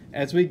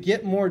 As we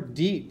get more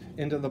deep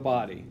into the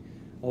body,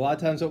 a lot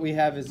of times what we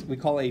have is we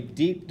call a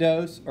deep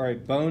dose or a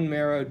bone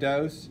marrow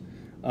dose.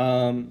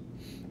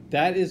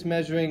 That is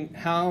measuring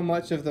how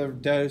much of the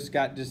dose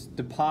got just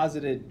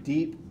deposited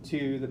deep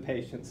to the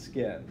patient's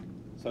skin,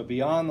 so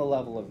beyond the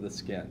level of the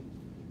skin.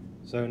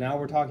 So now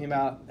we're talking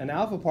about an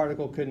alpha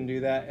particle couldn't do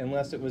that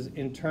unless it was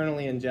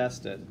internally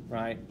ingested,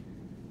 right?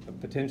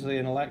 But potentially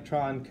an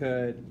electron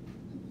could,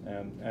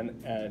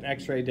 an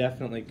X-ray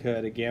definitely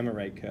could, a gamma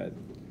ray could.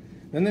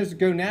 Then there's a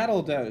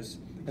gonadal dose,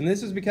 and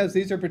this is because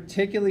these are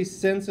particularly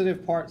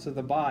sensitive parts of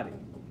the body,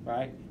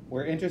 right?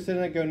 We're interested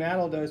in a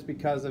gonadal dose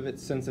because of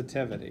its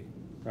sensitivity,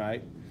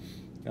 right?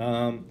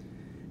 And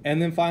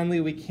then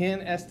finally, we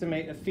can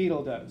estimate a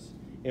fetal dose.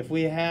 If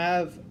we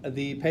have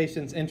the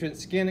patient's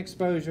entrance skin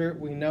exposure,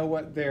 we know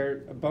what their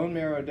bone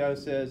marrow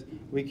dose is.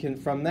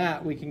 From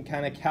that, we can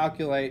kind of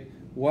calculate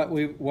what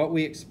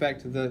we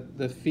expect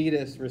the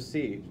fetus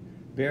received,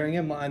 bearing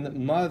in mind that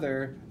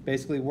mother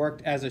basically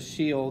worked as a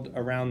shield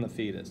around the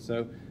fetus.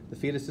 So the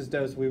fetus's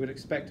dose we would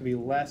expect to be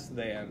less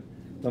than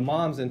the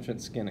mom's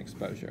entrance skin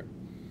exposure.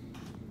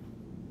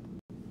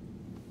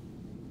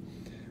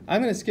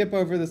 I'm going to skip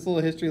over this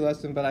little history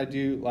lesson, but I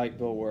do like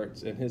Bill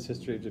Wirtz, and his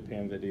History of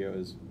Japan video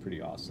is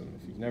pretty awesome.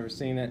 If you've never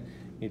seen it,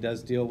 he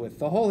does deal with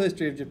the whole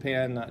history of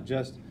Japan, not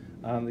just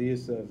the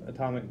use of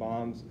atomic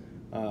bombs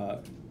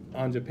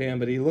on Japan,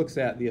 but he looks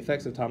at the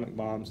effects of atomic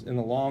bombs in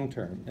the long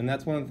term, and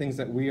that's one of the things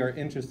that we are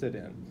interested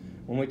in.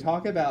 When we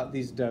talk about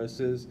these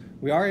doses,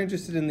 we are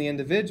interested in the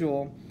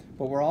individual,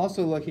 but we're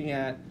also looking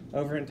at,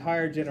 over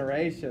entire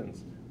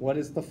generations, what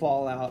is the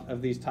fallout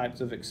of these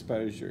types of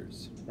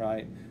exposures,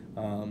 right?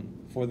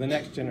 For the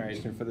next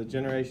generation, for the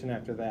generation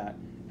after that,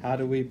 how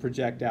do we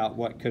project out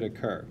what could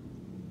occur?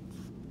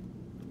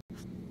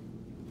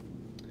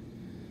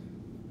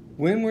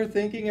 When we're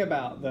thinking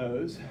about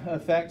those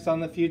effects on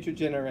the future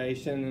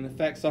generation and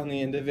effects on the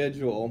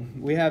individual,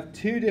 we have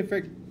 2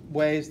 different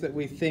ways that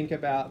we think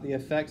about the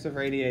effects of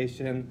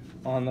radiation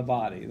on the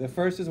body. The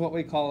first is what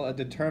we call a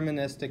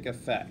deterministic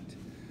effect.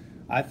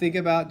 I think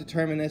about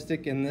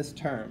deterministic in this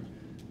term,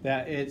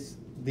 that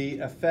the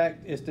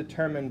effect is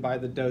determined by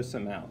the dose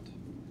amount.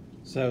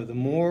 So the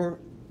more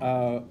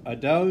a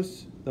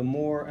dose, the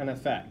more an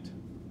effect,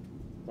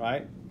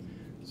 right?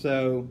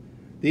 So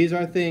these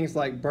are things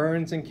like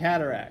burns and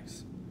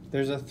cataracts.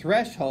 There's a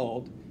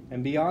threshold,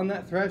 and beyond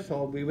that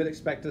threshold, we would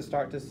expect to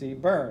start to see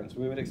burns.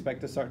 We would expect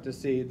to start to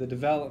see the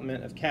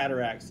development of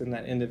cataracts in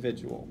that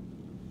individual,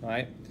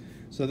 right?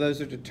 So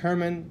those are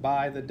determined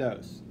by the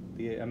dose.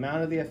 The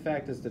amount of the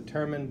effect is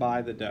determined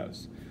by the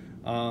dose.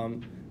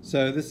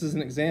 So this is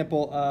an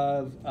example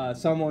of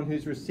someone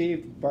who's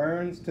received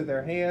burns to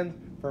their hand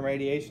from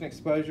radiation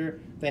exposure.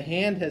 The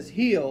hand has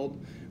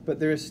healed, but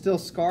there is still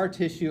scar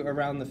tissue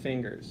around the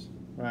fingers,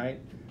 right?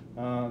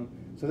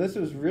 So this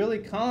was really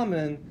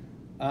common.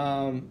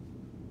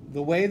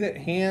 The way that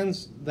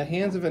the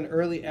hands of an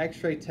early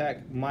X-ray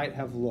tech might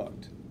have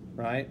looked,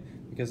 right?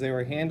 Because they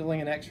were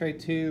handling an X-ray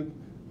tube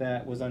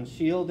that was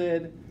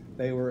unshielded.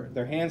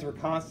 Their hands were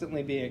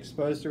constantly being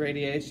exposed to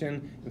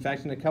radiation. In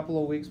fact, in a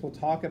couple of weeks, we'll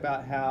talk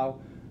about how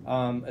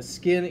a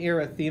skin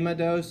erythema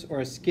dose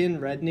or a skin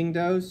reddening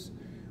dose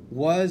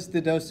was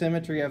the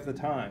dosimetry of the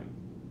time.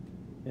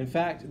 In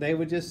fact, they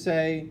would just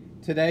say,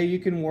 today you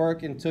can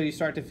work until you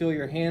start to feel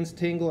your hands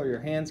tingle or your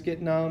hands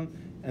get numb,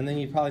 and then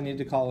you probably need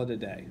to call it a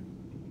day,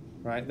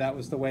 right? That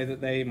was the way that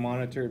they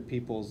monitored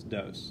people's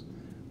dose.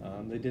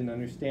 They didn't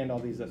understand all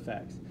these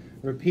effects.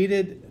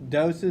 Repeated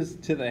doses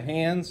to the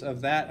hands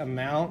of that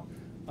amount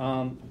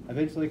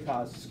eventually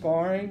caused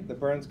scarring. The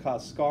burns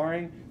caused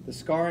scarring. The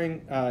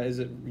scarring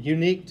is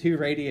unique to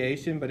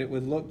radiation, but it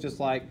would look just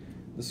like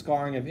the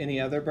scarring of any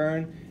other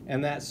burn.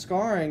 And that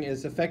scarring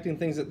is affecting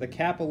things at the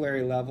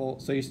capillary level,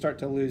 so you start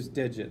to lose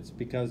digits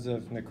because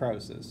of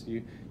necrosis.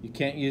 You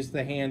can't use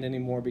the hand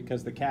anymore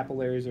because the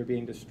capillaries are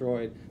being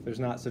destroyed. There's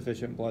not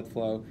sufficient blood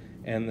flow,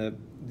 and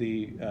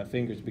the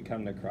fingers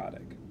become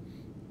necrotic.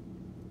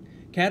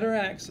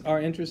 Cataracts are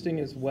interesting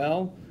as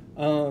well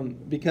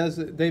because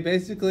they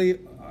basically,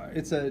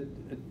 it's a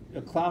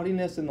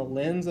cloudiness in the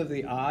lens of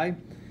the eye.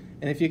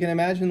 And if you can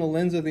imagine the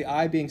lens of the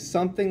eye being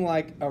something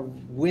like a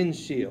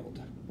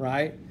windshield,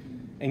 right?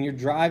 And you're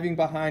driving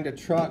behind a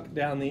truck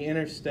down the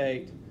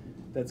interstate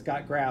that's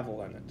got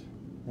gravel in it,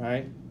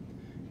 right?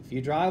 If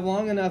you drive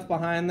long enough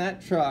behind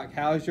that truck,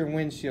 how is your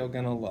windshield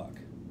going to look?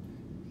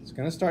 It's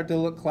going to start to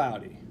look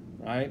cloudy,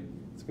 right?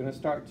 It's going to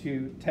start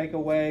to take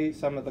away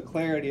some of the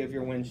clarity of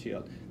your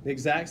windshield. The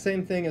exact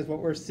same thing is what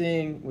we're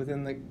seeing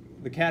within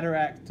the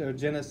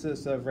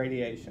cataractogenesis of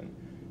radiation.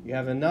 You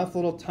have enough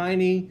little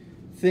tiny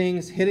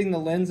things hitting the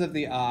lens of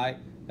the eye,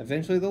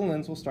 eventually the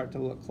lens will start to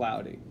look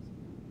cloudy.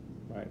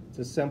 Right? It's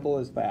as simple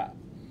as that.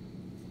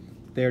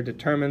 They're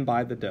determined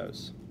by the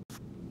dose.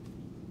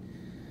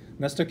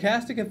 Now,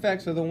 stochastic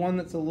effects are the one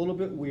that's a little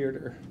bit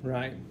weirder,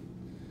 right?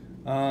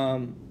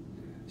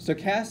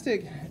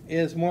 Stochastic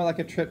is more like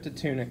a trip to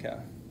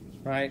Tunica,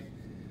 right?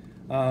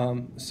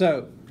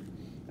 So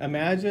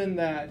imagine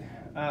that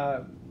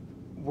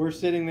we're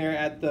sitting there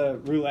at the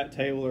roulette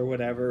table or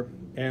whatever,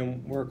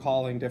 and we're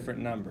calling different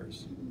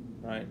numbers,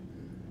 right?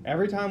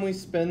 Every time we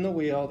spin the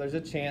wheel, there's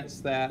a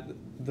chance that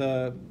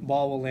the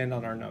ball will land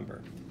on our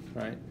number,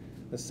 right?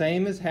 The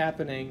same is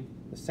happening,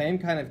 the same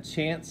kind of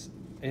chance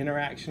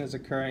interaction is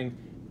occurring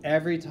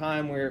every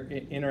time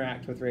we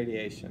interact with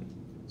radiation.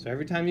 So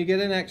every time you get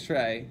an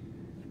X-ray,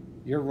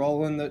 you're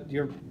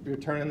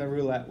turning the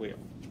roulette wheel,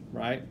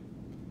 right?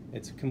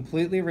 It's a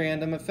completely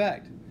random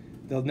effect.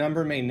 The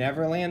number may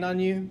never land on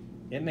you.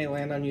 It may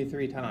land on you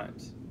 3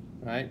 times,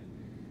 right?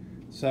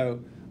 So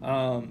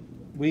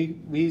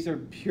these are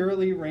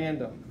purely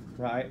random,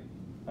 right?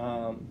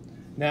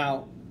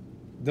 Now,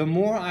 the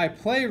more I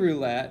play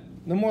roulette,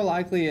 the more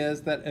likely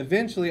is that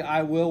eventually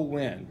I will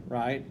win,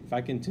 right? If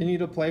I continue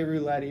to play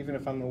roulette, even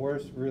if I'm the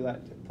worst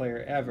roulette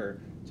player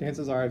ever,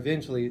 chances are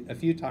eventually, a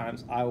few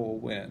times, I will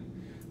win.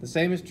 The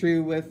same is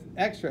true with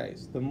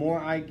X-rays. The more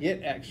I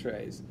get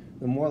X-rays,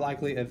 the more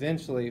likely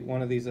eventually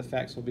one of these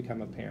effects will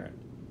become apparent,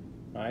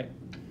 right?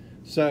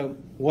 So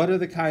what are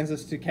the kinds of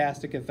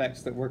stochastic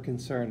effects that we're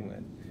concerned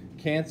with?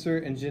 Cancer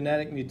and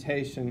genetic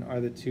mutation are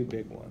the 2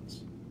 big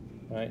ones,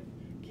 right?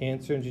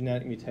 Cancer and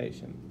genetic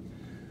mutation.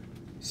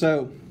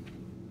 So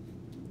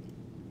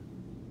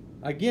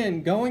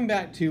again, going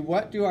back to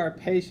what do our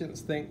patients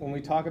think when we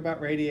talk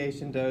about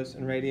radiation dose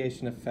and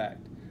radiation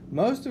effect?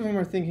 Most of them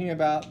are thinking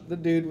about the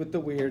dude with the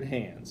weird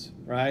hands,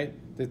 right?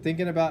 They're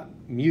thinking about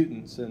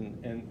mutants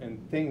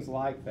and things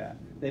like that.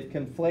 They've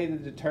conflated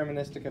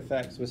deterministic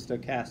effects with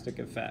stochastic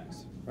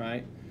effects,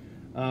 right?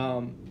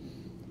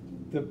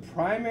 The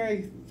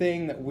primary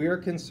thing that we're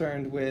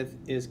concerned with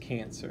is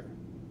cancer.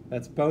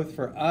 That's both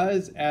for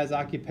us as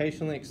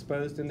occupationally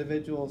exposed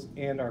individuals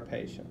and our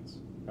patients,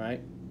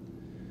 right?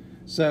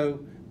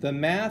 So the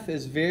math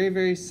is very,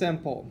 very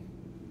simple.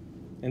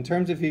 In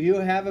terms of if you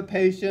have a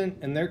patient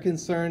and they're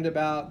concerned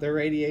about their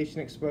radiation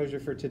exposure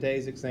for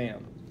today's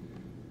exam,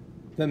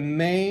 the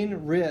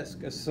main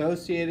risk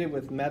associated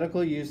with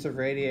medical use of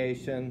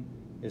radiation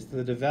is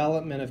the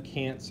development of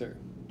cancer,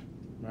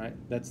 right?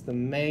 That's the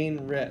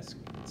main risk.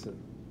 It's a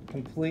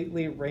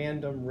completely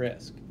random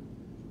risk,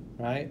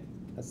 right?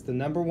 That's the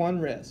number 1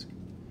 risk.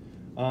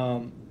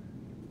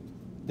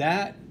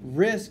 That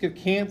risk of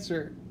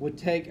cancer would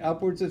take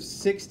upwards of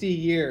 60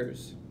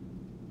 years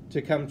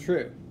to come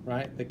true,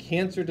 right? The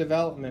cancer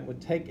development would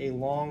take a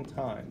long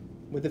time,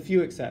 with a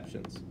few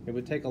exceptions. It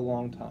would take a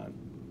long time.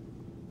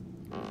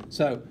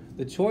 So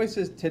the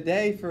choices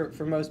today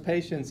for most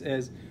patients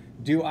is,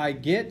 Do I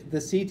get the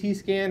CT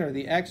scan or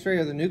the X-ray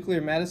or the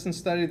nuclear medicine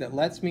study that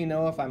lets me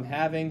know if I'm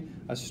having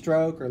a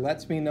stroke, or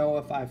lets me know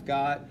if I've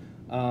got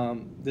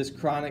this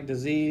chronic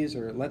disease,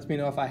 or lets me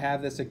know if I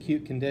have this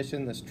acute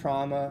condition, this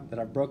trauma, that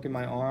I've broken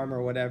my arm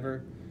or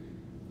whatever?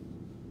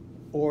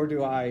 Or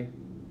do I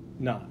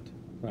not?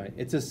 Right?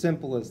 It's as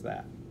simple as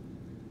that.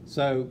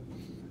 So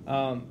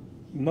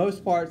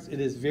most parts, it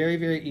is very,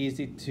 very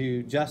easy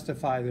to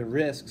justify the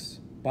risks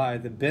by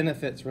the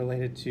benefits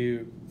related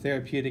to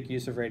therapeutic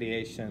use of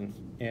radiation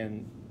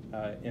in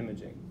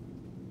imaging,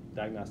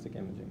 diagnostic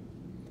imaging.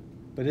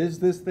 But is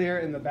this there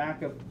in the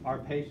back of our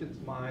patients'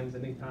 minds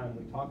anytime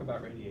we talk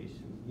about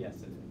radiation? Yes,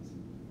 it is.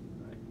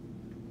 Right.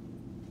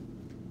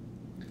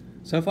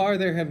 So far,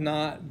 there have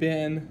not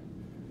been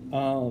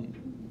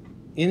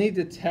any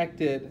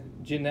detected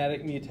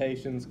genetic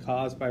mutations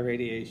caused by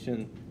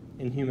radiation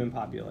in human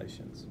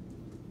populations.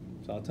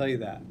 So I'll tell you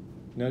that.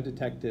 No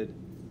detected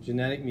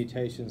genetic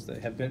mutations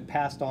that have been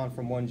passed on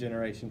from one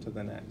generation to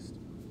the next,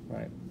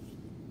 right?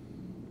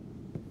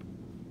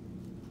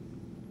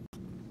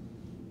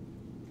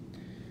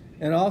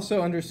 And it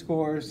also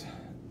underscores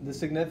the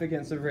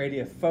significance of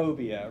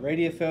radiophobia.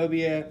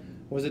 Radiophobia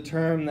was a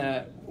term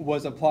that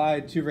was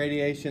applied to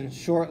radiation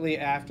shortly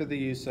after the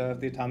use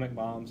of the atomic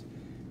bombs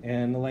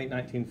in the late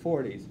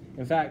 1940s.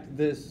 In fact,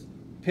 this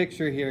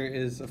picture here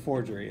is a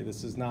forgery.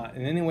 This is not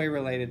in any way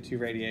related to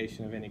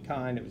radiation of any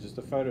kind. It was just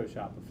a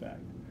Photoshop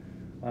effect.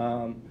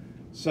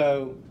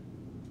 So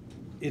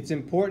it's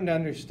important to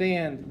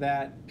understand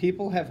that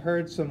people have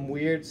heard some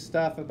weird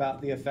stuff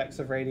about the effects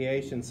of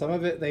radiation. Some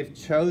of it they've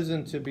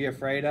chosen to be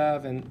afraid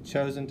of and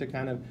chosen to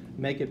kind of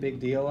make a big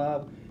deal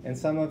of, and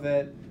some of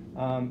it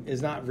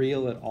is not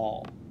real at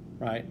all,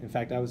 right? In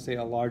fact, I would say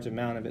a large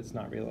amount of it's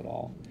not real at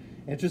all.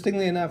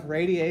 Interestingly enough,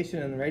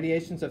 radiation and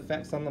radiation's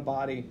effects on the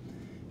body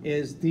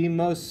is the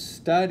most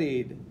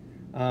studied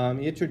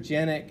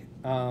iatrogenic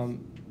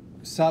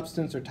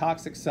substance or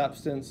toxic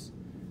substance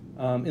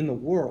in the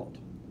world.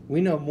 We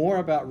know more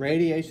about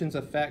radiation's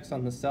effects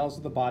on the cells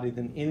of the body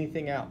than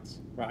anything else,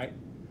 right?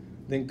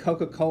 Than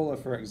Coca-Cola,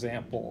 for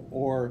example,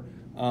 or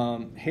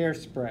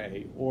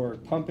hairspray, or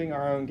pumping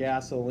our own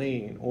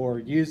gasoline, or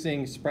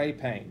using spray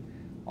paint.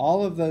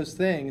 All of those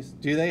things,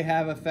 do they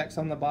have effects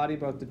on the body,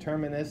 both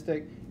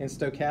deterministic and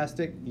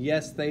stochastic?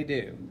 Yes, they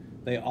do.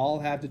 They all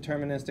have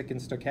deterministic and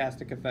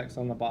stochastic effects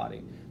on the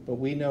body. But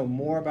we know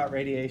more about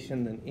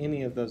radiation than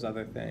any of those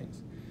other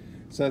things.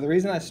 So the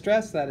reason I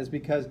stress that is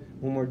because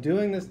when we're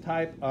doing this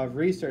type of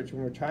research,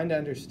 when we're trying to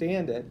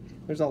understand it,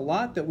 there's a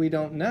lot that we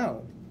don't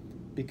know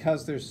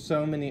because there's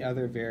so many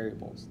other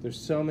variables. There's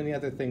so many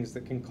other things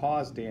that can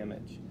cause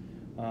damage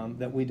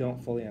that we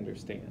don't fully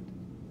understand.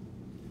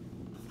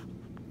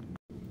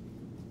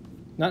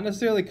 Not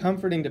necessarily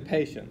comforting to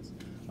patients,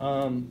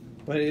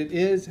 but it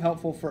is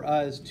helpful for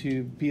us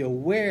to be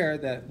aware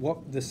that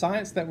what the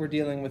science that we're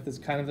dealing with is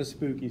kind of a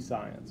spooky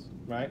science,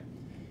 right?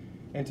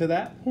 And to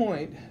that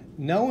point,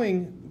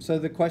 knowing, so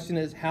the question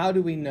is, how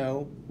do we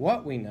know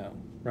what we know,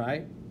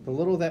 right? The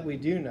little that we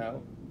do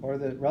know, or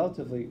the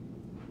relatively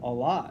a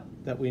lot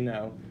that we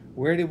know,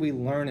 where did we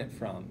learn it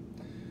from?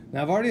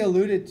 Now, I've already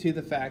alluded to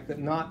the fact that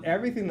not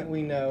everything that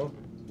we know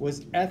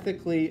was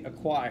ethically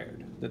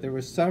acquired, that there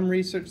was some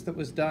research that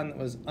was done that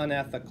was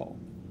unethical,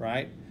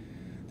 right?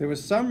 There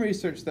was some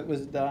research that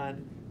was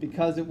done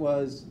because it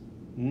was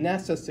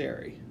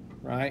necessary,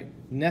 right?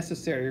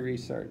 Necessary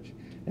research.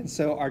 And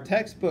so our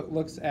textbook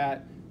looks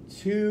at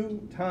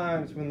 2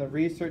 times when the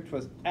research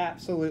was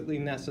absolutely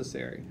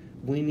necessary.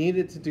 We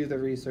needed to do the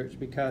research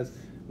because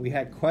we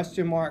had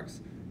question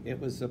marks. It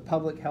was a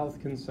public health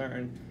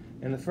concern.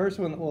 And the first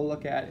one that we'll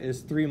look at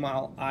is 3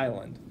 Mile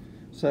Island.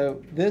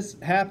 So this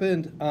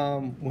happened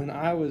when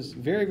I was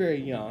very, very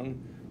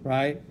young,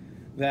 right?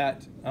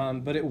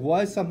 But it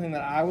was something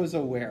that I was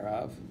aware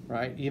of,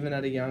 right? Even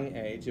at a young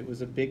age, it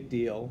was a big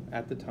deal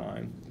at the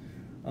time.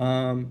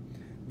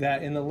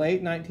 That in the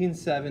late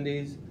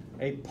 1970s,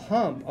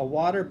 a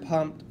water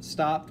pump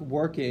stopped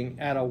working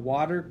at a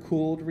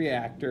water-cooled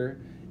reactor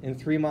in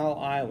 3 Mile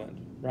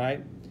Island,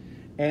 right?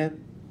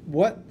 And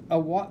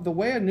the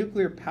way a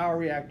nuclear power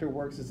reactor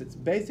works is it's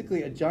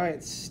basically a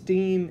giant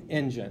steam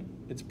engine.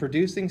 It's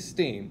producing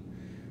steam.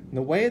 And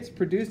the way it's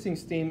producing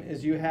steam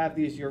is you have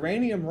these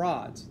uranium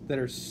rods that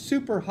are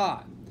super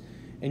hot,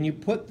 and you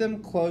put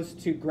them close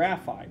to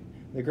graphite.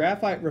 The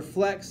graphite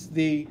reflects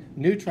the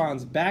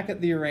neutrons back at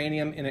the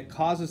uranium, and it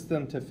causes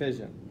them to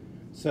fission.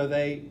 So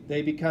they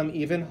become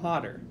even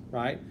hotter,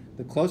 right?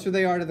 The closer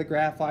they are to the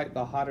graphite,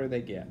 the hotter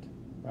they get,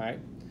 right?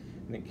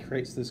 And it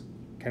creates this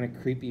kind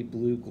of creepy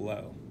blue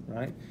glow,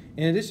 right?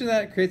 In addition to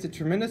that, it creates a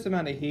tremendous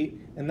amount of heat,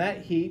 and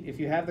that heat, if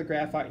you have the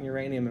graphite and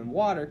uranium and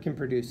water, can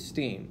produce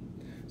steam.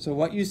 So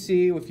what you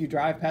see if you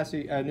drive past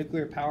a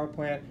nuclear power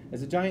plant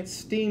is a giant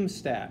steam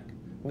stack.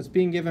 What's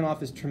being given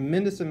off is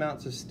tremendous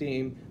amounts of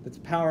steam that's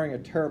powering a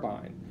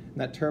turbine, and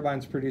that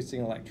turbine's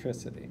producing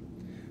electricity.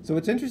 So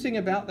what's interesting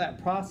about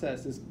that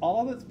process is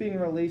all that's being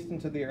released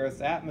into the Earth's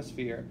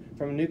atmosphere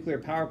from a nuclear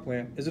power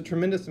plant is a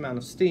tremendous amount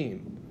of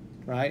steam,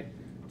 right?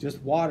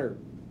 Just water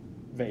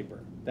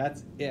vapor.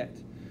 That's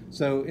it.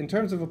 So in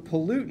terms of a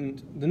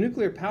pollutant, the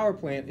nuclear power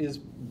plant is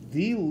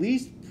the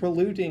least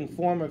polluting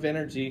form of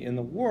energy in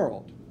the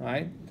world,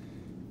 right?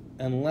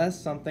 Unless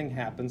something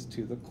happens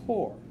to the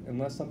core,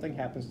 unless something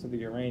happens to the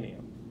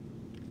uranium.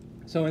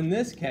 So in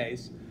this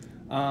case,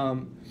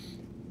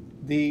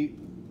 the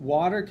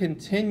water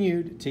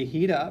continued to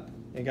heat up.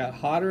 It got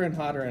hotter and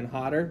hotter and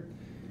hotter.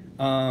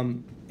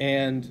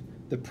 And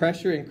the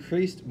pressure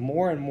increased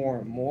more and more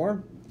and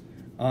more.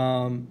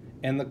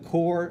 And the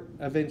core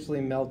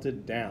eventually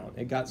melted down.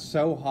 It got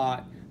so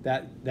hot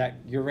that that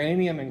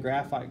uranium and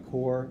graphite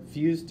core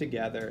fused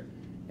together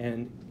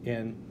and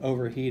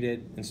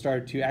overheated and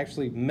started to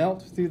actually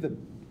melt through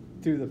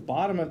the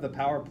bottom of the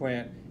power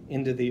plant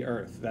into the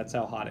earth. That's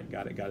how hot it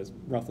got. It got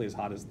roughly as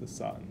hot as the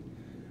sun.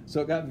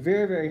 So it got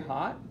very, very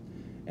hot.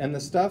 And the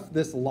stuff,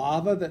 this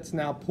lava that's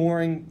now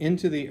pouring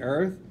into the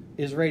earth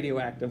is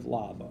radioactive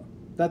lava.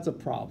 That's a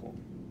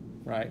problem,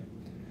 right?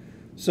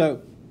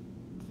 So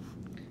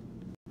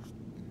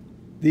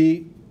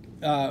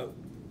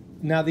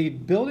now the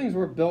buildings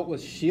were built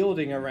with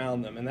shielding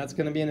around them, and that's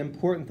going to be an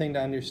important thing to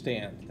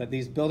understand, that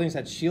these buildings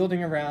had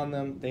shielding around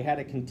them. They had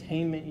a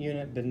containment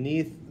unit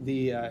beneath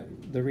the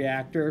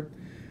reactor,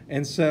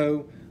 and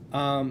so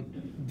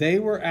they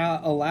were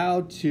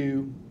allowed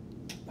to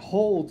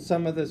hold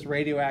some of this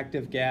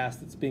radioactive gas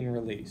that's being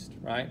released,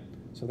 right?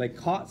 So they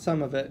caught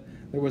some of it.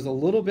 There was a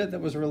little bit that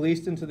was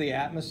released into the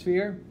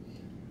atmosphere,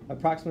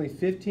 approximately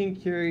 15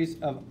 curies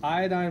of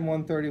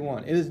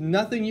iodine-131. It is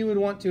nothing you would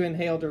want to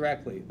inhale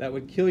directly. That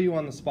would kill you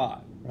on the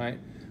spot, right?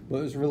 But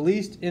it was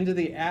released into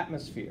the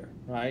atmosphere,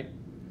 right?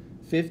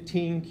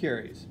 15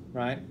 curies,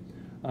 right?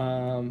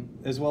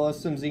 As well as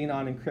some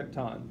xenon and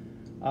krypton.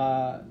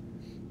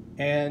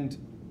 And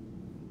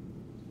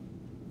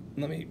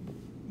let me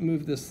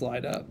move this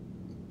slide up.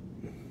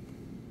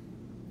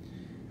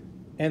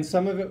 And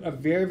some of it, a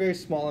very, very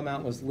small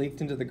amount, was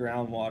leaked into the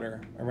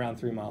groundwater around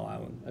 3 Mile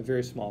Island. A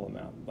very small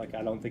amount. Like,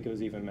 I don't think it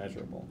was even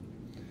measurable.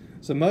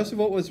 So most of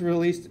what was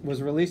released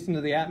into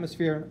the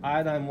atmosphere,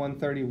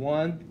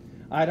 iodine-131.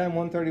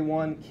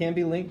 Iodine-131 can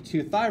be linked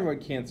to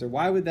thyroid cancer.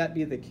 Why would that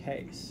be the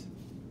case?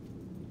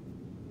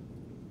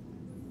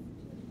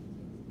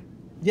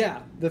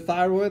 Yeah, the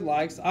thyroid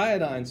likes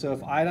iodine. So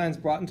if iodine's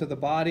brought into the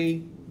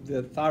body,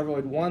 the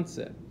thyroid wants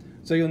it.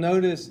 So you'll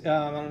notice,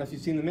 I don't know if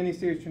you've seen the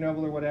miniseries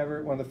Chernobyl or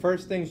whatever, one of the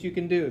first things you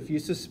can do if you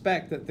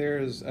suspect that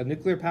there's a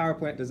nuclear power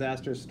plant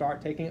disaster is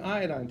start taking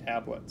iodine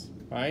tablets,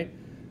 right?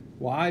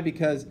 Why?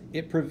 Because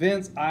it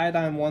prevents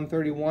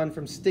iodine-131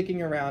 from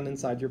sticking around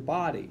inside your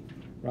body,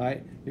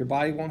 right? Your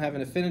body won't have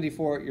an affinity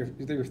for it.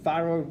 Your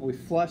thyroid will be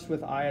flushed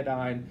with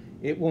iodine.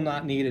 It will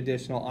not need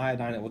additional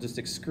iodine. It will just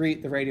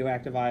excrete the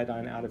radioactive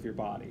iodine out of your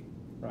body,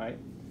 right?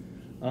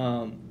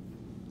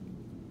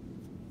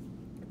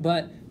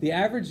 But the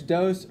average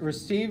dose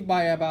received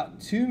by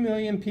about 2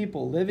 million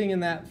people living in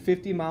that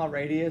 50-mile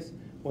radius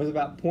was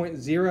about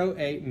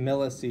 0.08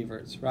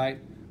 millisieverts,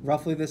 right?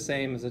 Roughly the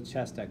same as a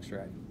chest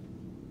x-ray,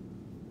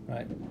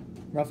 right?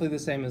 Roughly the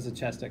same as a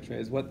chest x-ray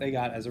is what they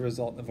got as a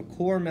result of a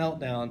core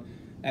meltdown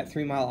at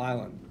 3 Mile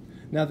Island.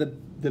 Now, the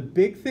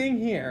big thing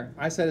here,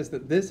 I said, is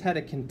that this had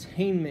a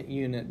containment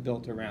unit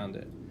built around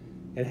it.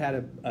 It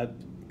had a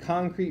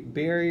concrete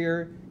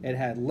barrier, it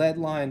had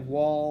lead-lined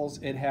walls,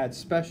 it had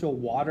special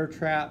water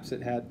traps,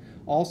 it had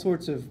all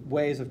sorts of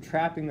ways of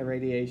trapping the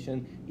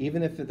radiation.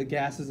 Even if the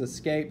gases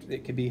escaped,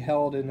 it could be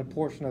held in a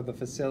portion of the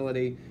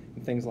facility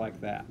and things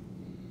like that.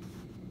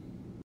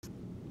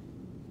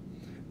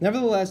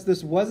 Nevertheless,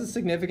 this was a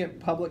significant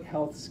public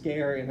health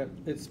scare,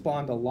 and it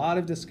spawned a lot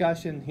of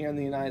discussion here in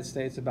the United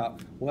States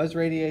about was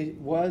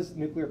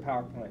nuclear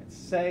power plants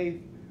safe?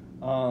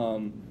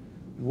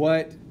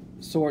 What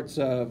sorts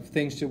of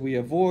things should we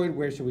avoid?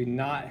 Where should we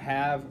not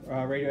have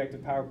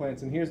radioactive power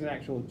plants? And here's an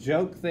actual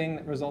joke thing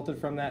that resulted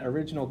from that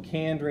original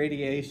canned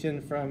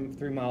radiation from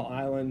 3 Mile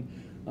Island.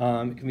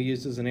 It can be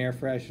used as an air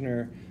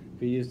freshener,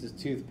 be used as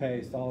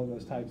toothpaste, all of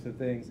those types of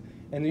things.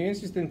 And the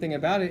interesting thing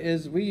about it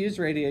is we use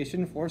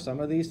radiation for some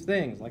of these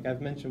things. Like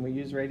I've mentioned, we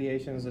use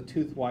radiation as a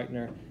tooth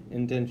whitener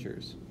in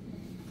dentures.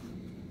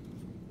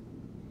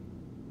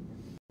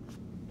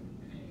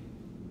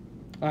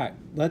 All right,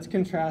 let's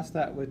contrast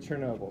that with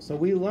Chernobyl. So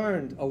we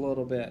learned a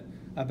little bit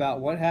about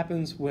what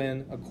happens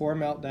when a core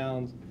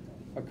meltdown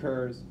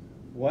occurs,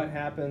 what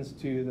happens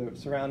to the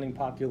surrounding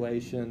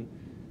population,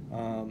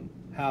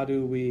 how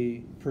do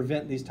we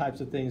prevent these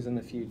types of things in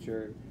the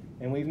future.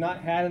 And we've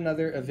not had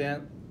another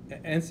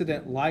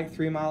incident like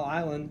 3 Mile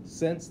Island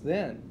since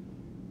then.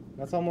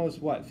 That's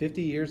almost, what,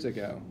 50 years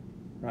ago,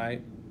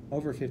 right?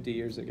 Over 50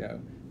 years ago.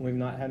 And we've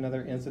not had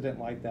another incident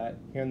like that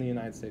here in the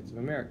United States of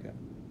America.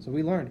 So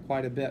we learned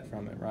quite a bit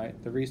from it,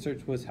 right? The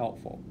research was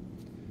helpful.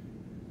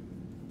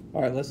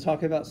 All right, let's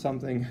talk about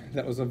something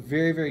that was a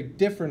very, very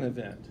different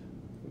event.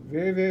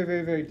 Very, very,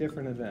 very, very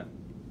different event.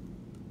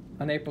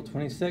 On April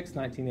 26,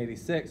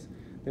 1986,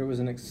 there was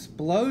an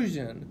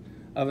explosion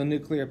of a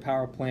nuclear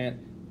power plant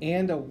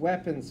and a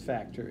weapons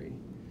factory.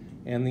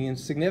 And the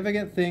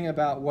insignificant thing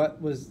about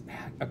what was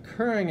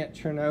occurring at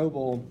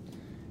Chernobyl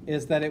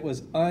is that it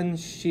was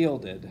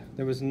unshielded.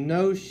 There was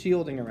no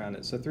shielding around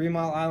it. So 3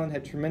 Mile Island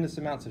had tremendous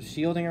amounts of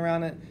shielding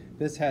around it.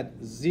 This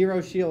had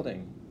zero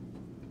shielding.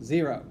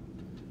 Zero.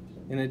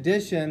 In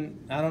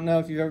addition, I don't know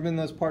if you've ever been in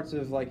those parts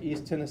of like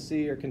East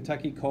Tennessee or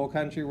Kentucky coal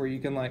country where you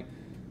can like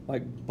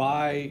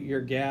buy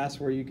your gas,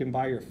 where you can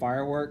buy your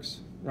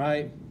fireworks,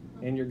 right?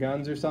 And your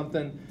guns or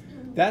something.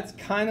 That's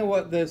kind of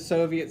what the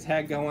Soviets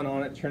had going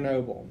on at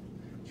Chernobyl.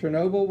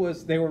 Chernobyl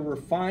was, they were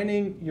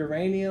refining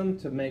uranium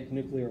to make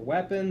nuclear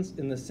weapons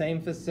in the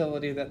same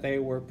facility that they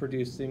were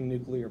producing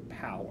nuclear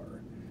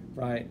power,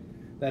 right?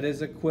 That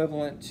is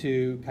equivalent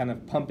to kind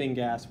of pumping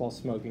gas while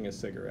smoking a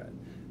cigarette.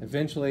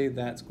 Eventually,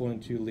 that's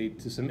going to lead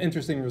to some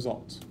interesting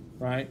results,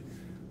 right?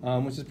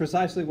 Which is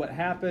precisely what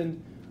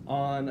happened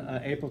on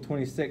April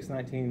 26,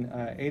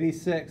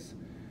 1986.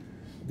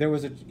 There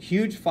was a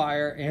huge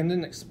fire and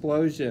an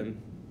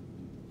explosion.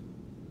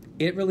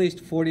 It released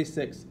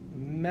 46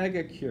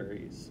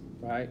 megacuries,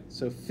 right?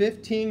 So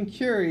 15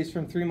 curies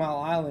from 3 Mile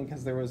Island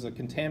because there was a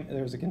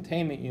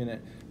containment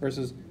unit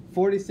versus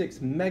 46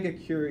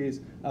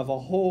 megacuries of a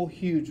whole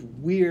huge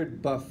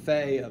weird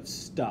buffet of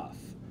stuff,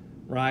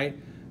 right?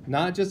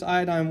 Not just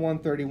iodine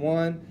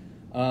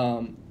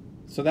 131.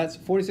 So that's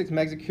 46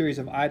 megacuries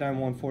of iodine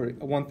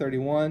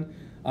 131,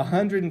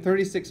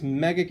 136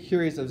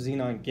 megacuries of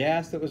xenon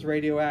gas that was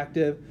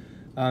radioactive,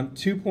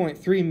 2.3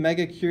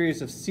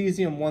 megacuries of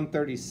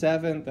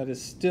cesium-137 that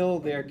is still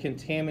there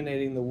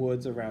contaminating the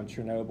woods around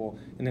Chernobyl.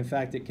 And in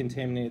fact, it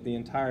contaminated the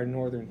entire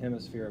northern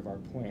hemisphere of our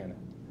planet,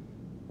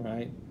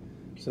 right?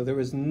 So there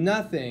was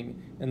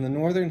nothing in the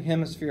northern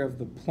hemisphere of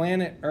the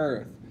planet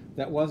Earth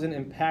that wasn't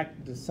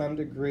impacted to some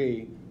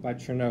degree by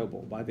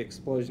Chernobyl, by the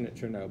explosion at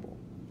Chernobyl,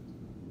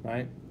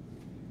 right?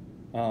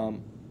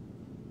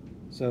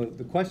 So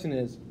the question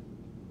is,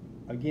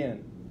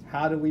 again,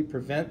 how do we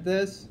prevent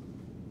this?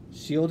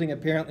 Shielding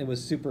apparently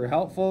was super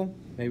helpful.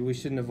 Maybe we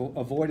shouldn't have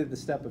avoided the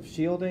step of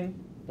shielding,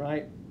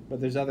 right?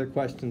 But there's other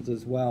questions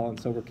as well, and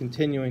so we're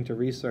continuing to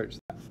research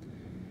that.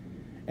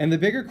 And the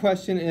bigger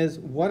question is,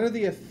 what are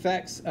the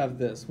effects of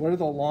this? What are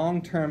the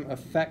long-term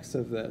effects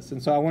of this?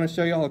 And so I want to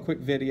show you all a quick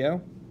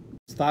video.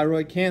 It's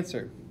thyroid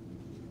cancer.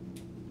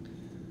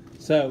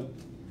 So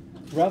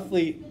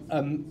roughly,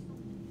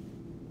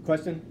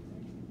 question?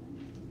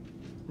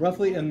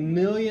 Roughly 1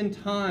 million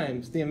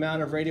times the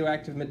amount of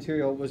radioactive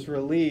material was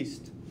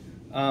released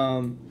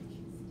as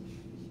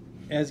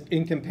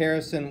in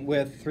comparison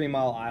with 3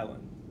 Mile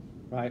Island,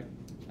 right?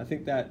 I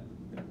think that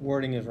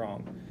wording is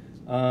wrong.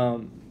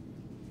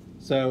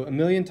 So 1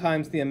 million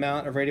times the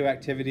amount of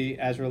radioactivity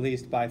as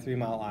released by 3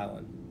 Mile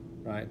Island,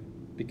 right?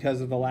 Because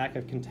of the lack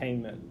of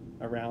containment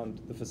around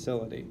the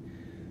facility.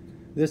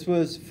 This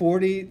was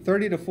 30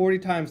 to 40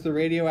 times the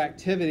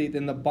radioactivity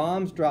than the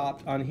bombs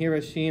dropped on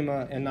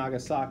Hiroshima and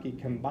Nagasaki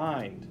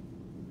combined,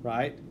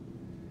 right?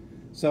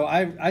 So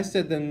I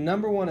said the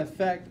number one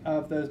effect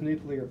of those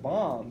nuclear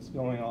bombs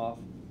going off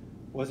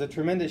was a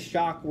tremendous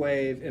shock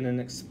wave and an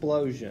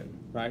explosion,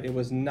 right? It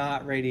was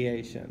not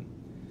radiation.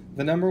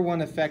 The number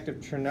one effect of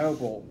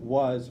Chernobyl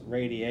was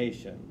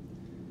radiation.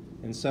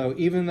 And so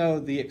even though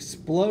the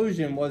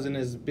explosion wasn't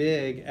as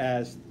big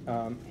as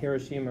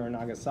Hiroshima or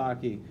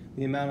Nagasaki,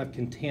 the amount of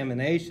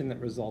contamination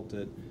that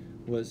resulted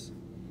was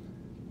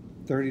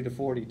 30 to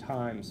 40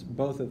 times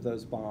both of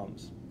those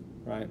bombs,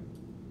 right?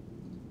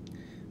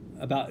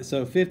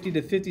 So 50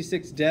 to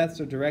 56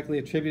 deaths are directly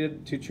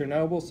attributed to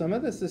Chernobyl. Some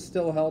of this is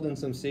still held in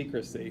some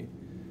secrecy.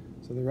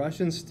 So the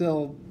Russians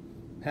still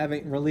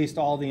haven't released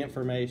all the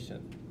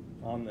information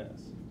on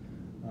this.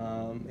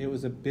 It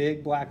was a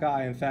big black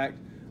eye. In fact,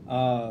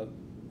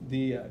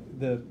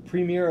 the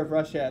premier of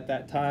Russia at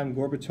that time,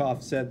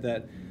 Gorbachev, said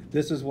that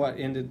this is what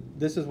ended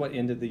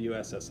the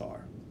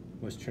USSR,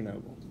 was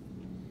Chernobyl.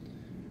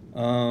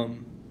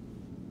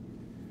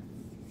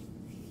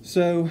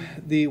 So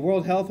the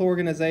World Health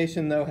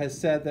Organization, though, has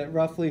said that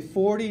roughly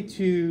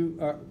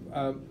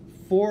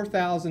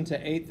 4,000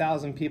 to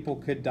 8,000 people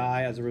could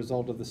die as a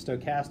result of the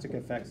stochastic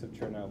effects of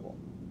Chernobyl.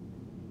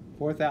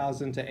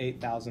 4,000 to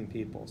 8,000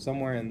 people,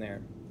 somewhere in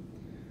there.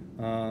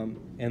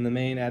 And the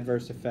main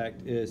adverse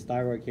effect is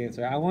thyroid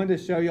cancer. I wanted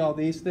to show you all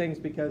these things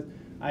because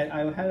I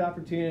had an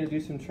opportunity to do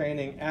some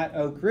training at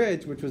Oak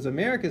Ridge, which was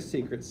America's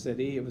secret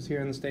city. It was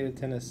here in the state of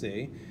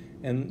Tennessee.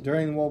 And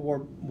during World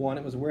War I,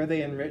 it was where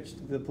they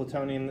enriched the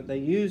plutonium that they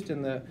used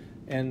in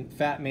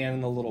Fat Man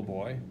and the Little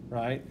Boy,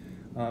 right,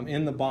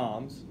 in the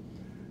bombs.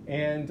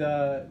 And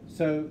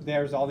so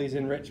there's all these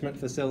enrichment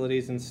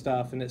facilities and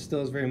stuff, and it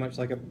still is very much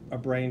like a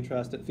brain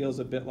trust. It feels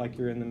a bit like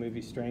you're in the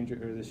movie Stranger,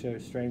 or the show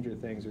Stranger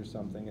Things or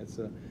something. It's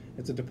a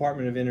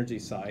Department of Energy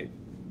site.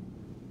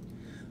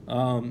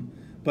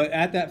 But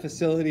at that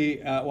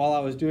facility, while I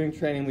was doing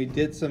training, we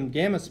did some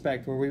gamma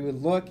spect where we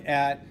would look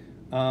at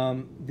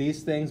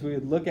these things. We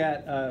would look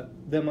at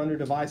them under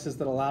devices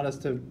that allowed us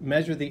to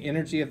measure the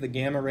energy of the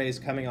gamma rays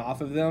coming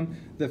off of them.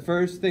 The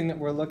first thing that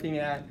we're looking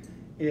at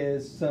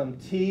is some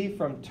tea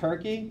from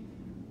Turkey,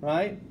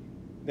 right,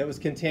 that was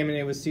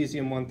contaminated with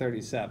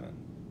cesium-137.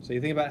 So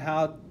you think about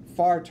how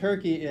far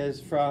Turkey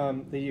is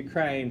from the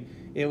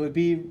Ukraine, it would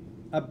be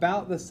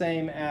about the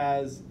same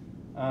as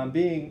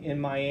being in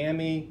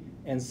Miami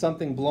and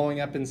something blowing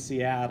up in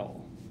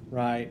Seattle,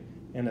 right,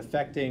 and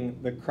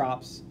affecting the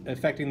crops,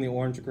 affecting the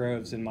orange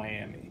groves in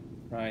Miami,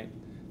 right?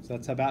 So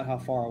that's about how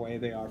far away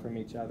they are from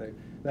each other.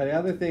 Now, the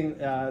other thing,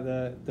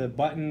 the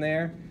button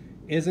there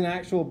is an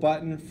actual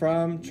button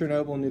from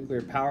Chernobyl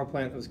nuclear power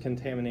plant that was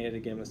contaminated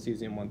again with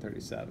cesium-137. I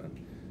have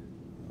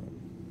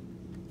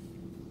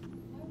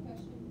a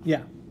question.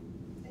 Yeah.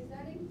 Is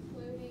that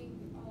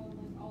including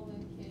like all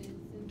the kids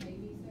and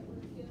babies that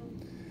were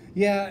killed?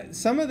 Yeah,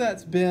 some of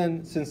that's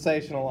been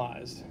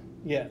sensationalized,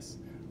 yes.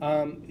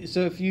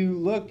 So if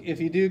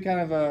you do kind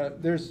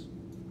of there's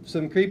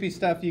some creepy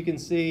stuff you can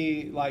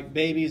see, like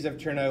babies of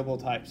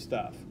Chernobyl type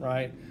stuff,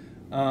 right?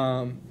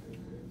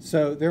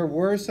 So there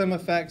were some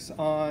effects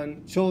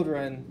on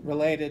children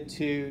related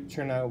to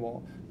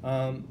Chernobyl.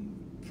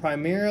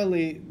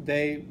 Primarily,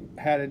 they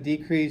had a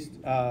decreased,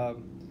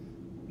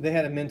 they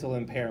had a mental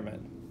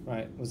impairment,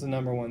 right, was the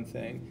number one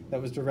thing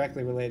that was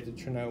directly related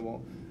to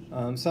Chernobyl.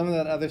 Some of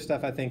that other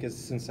stuff I think is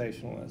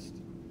sensationalist.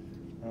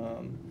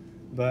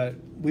 But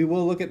we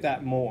will look at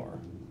that more,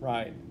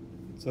 right?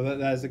 So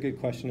that is a good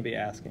question to be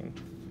asking.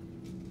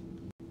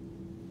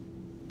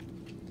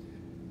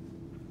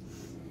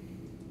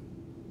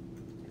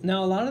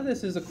 Now, a lot of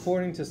this is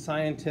according to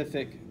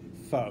scientific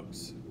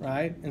folks,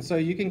 right? And so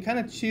you can kind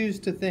of choose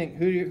to think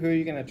who are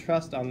you going to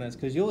trust on this,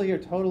 because you'll hear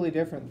totally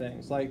different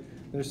things. Like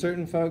there's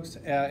certain folks,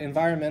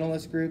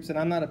 environmentalist groups, and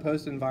I'm not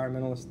opposed to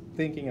environmentalists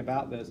thinking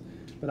about this,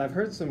 but I've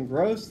heard some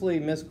grossly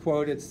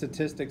misquoted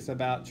statistics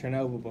about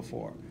Chernobyl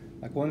before.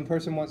 Like one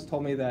person once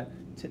told me that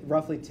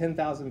roughly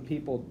 10,000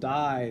 people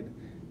died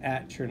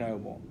at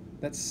Chernobyl.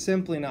 That's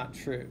simply not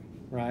true,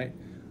 right?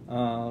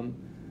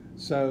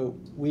 So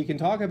we can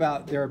talk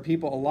about there are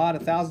people, a lot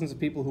of thousands of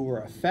people who were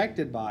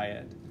affected by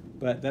it,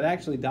 but that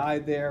actually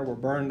died there, were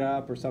burned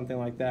up or something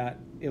like that.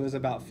 It was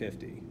about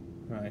 50,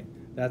 right?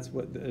 That's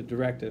what the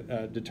direct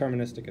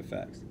deterministic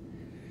effects.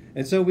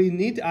 And so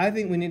I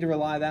think we need to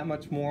rely that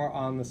much more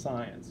on the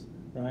science,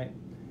 right?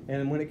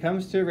 And when it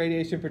comes to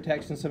radiation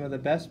protection, some of the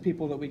best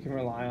people that we can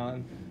rely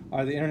on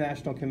are the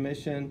International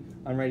Commission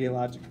on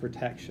Radiologic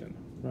Protection,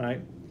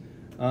 right?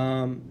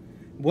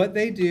 What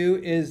they do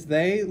is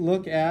they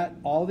look at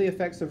all the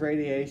effects of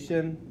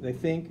radiation, they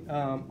think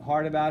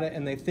hard about it,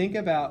 and they think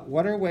about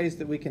what are ways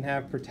that we can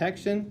have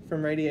protection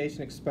from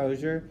radiation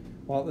exposure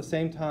while at the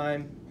same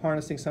time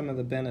harnessing some of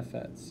the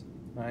benefits,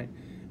 right?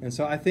 And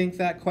so I think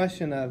that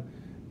question of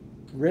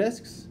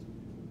risks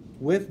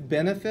with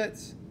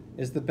benefits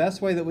is the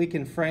best way that we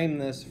can frame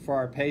this for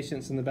our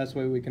patients and the best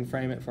way we can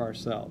frame it for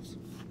ourselves.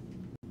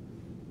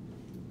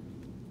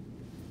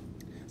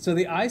 So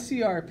the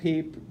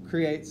ICRP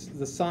creates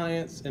the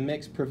science and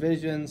makes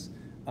provisions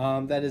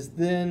that is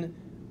then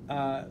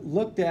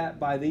looked at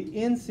by the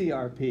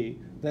NCRP,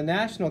 the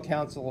National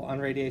Council on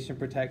Radiation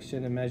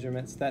Protection and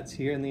Measurements, that's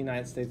here in the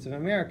United States of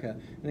America.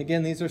 And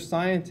again, these are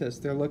scientists.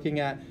 They're looking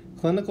at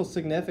clinical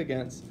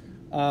significance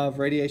of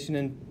radiation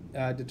and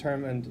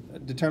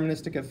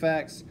deterministic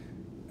effects,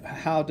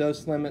 how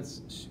dose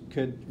limits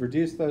could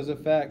reduce those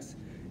effects,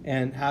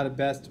 and how to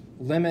best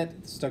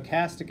limit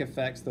stochastic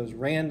effects, those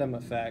random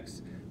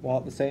effects, while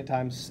at the same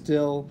time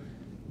still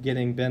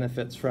getting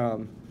benefits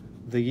from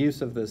the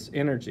use of this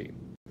energy.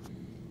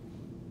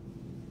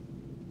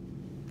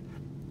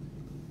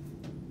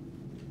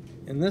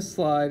 In this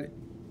slide,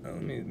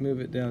 let me move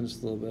it down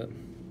just a little bit.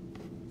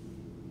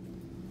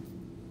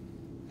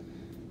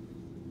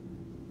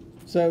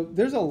 So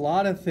there's a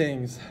lot of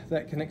things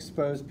that can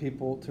expose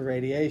people to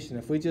radiation.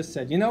 If we just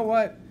said, you know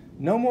what,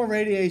 no more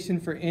radiation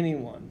for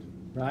anyone,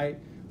 right?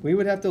 We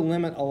would have to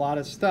limit a lot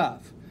of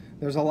stuff.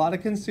 There's a lot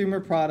of consumer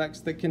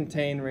products that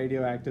contain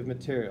radioactive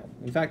material.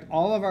 In fact,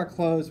 all of our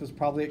clothes was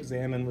probably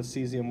examined with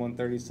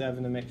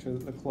cesium-137 to make sure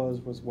that the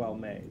clothes was well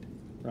made,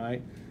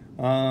 right?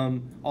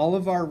 All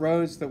of our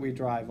roads that we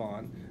drive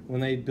on, when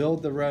they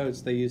build the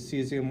roads, they use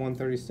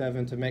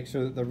cesium-137 to make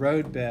sure that the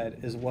road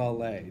bed is well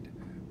laid,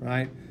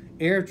 right?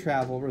 Air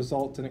travel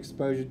results in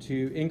exposure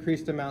to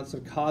increased amounts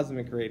of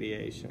cosmic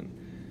radiation.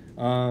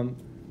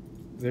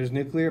 There's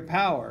nuclear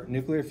power,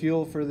 nuclear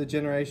fuel for the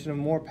generation of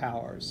more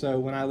power. So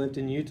when I lived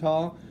in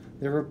Utah,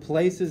 there were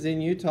places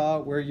in Utah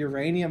where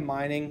uranium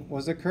mining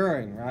was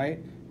occurring, right?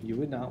 You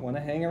would not want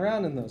to hang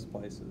around in those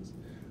places.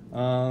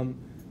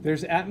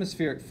 There's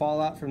atmospheric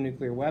fallout from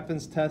nuclear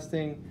weapons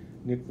testing,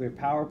 nuclear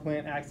power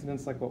plant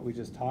accidents like what we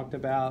just talked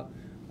about,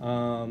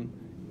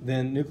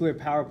 then nuclear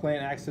power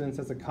plant accidents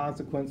as a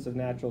consequence of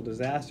natural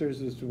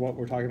disasters, which is what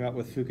we're talking about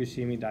with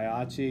Fukushima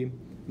Daiichi,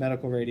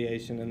 medical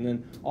radiation, and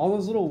then all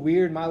those little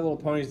weird My Little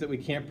Ponies that we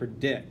can't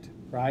predict,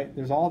 right?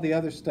 There's all the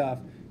other stuff.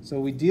 So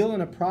we deal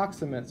in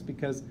approximates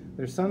because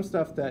there's some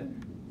stuff that,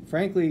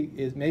 frankly,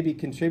 is maybe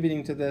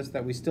contributing to this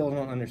that we still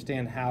don't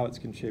understand how it's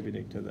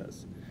contributing to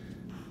this.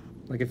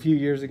 Like a few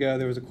years ago,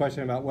 there was a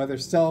question about whether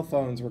cell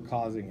phones were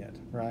causing it,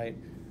 right?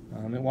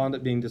 It wound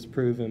up being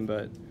disproven,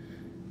 but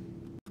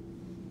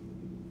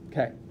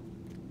okay.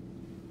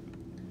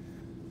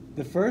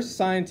 The first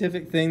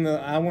scientific thing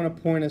that I want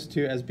to point us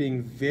to as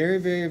being very,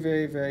 very,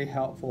 very, very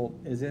helpful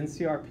is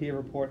NCRP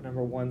report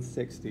number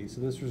 160.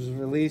 So this was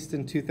released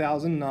in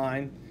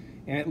 2009,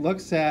 and it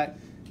looks at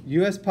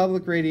U.S.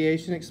 public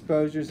radiation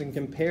exposures and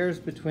compares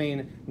between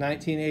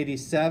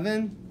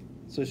 1987,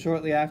 so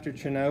shortly after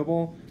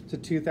Chernobyl, to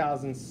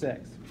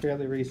 2006,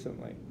 fairly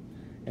recently.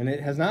 And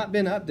it has not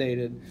been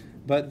updated,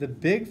 but the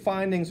big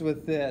findings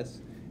with this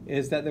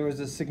is that there was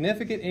a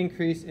significant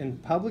increase in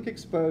public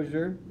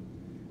exposure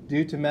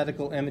due to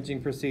medical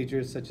imaging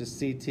procedures such as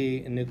CT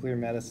and nuclear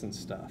medicine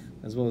stuff,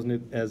 as well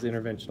as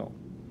interventional.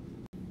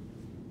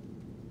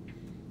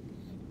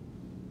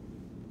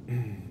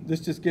 This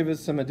just gives us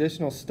some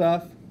additional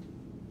stuff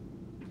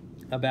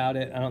about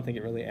it. I don't think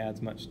it really adds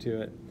much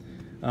to it.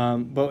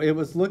 But it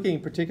was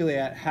looking particularly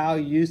at how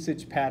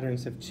usage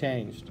patterns have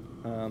changed.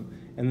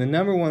 And the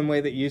number one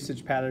way that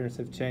usage patterns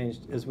have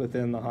changed is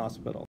within the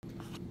hospital.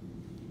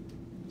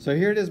 So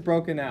here it is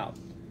broken out.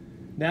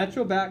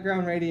 Natural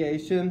background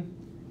radiation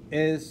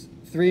is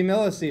 3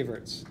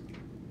 millisieverts.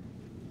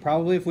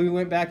 Probably if we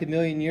went back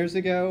 1,000,000 years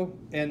ago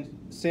and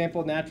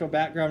sampled natural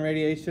background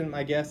radiation,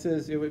 my guess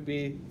is it would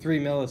be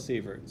 3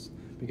 millisieverts.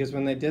 Because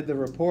when they did the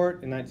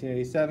report in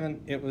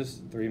 1987, it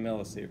was 3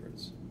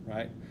 millisieverts,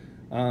 right?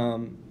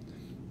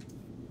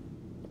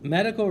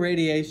 Medical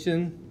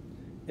radiation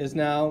is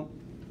now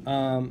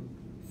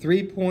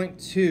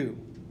 3.2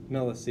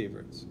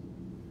 millisieverts.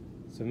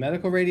 So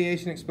medical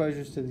radiation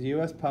exposures to the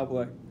U.S.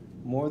 public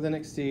more than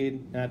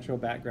exceed natural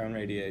background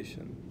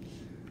radiation.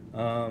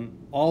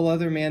 All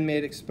other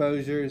man-made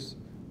exposures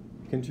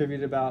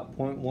contribute about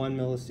 0.1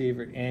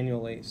 millisievert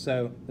annually.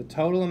 So the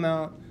total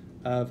amount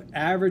of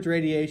average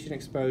radiation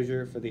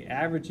exposure for the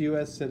average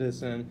U.S.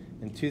 citizen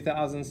in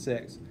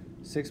 2006,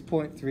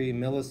 6.3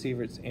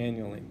 millisieverts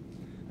annually.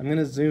 I'm going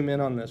to zoom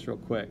in on this real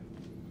quick.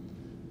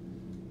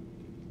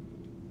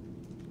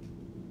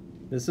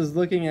 This is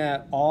looking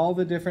at all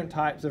the different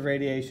types of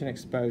radiation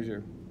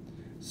exposure.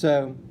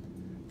 So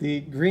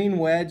the green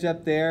wedge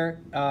up there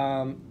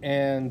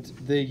and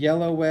the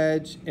yellow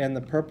wedge and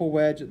the purple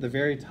wedge at the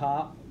very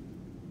top,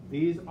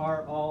 these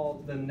are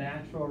all the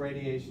natural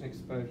radiation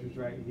exposures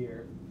right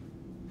here,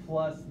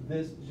 plus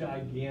this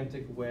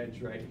gigantic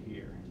wedge right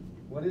here.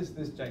 What is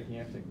this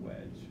gigantic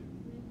wedge?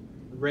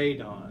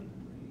 Radon.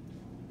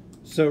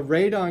 So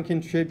radon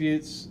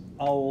contributes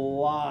a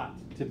lot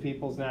to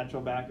people's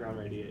natural background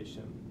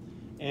radiation.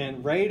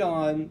 And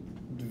radon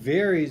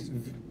varies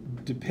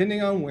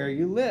depending on where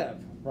you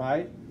live,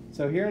 right?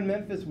 So here in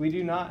Memphis, we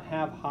do not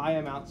have high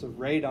amounts of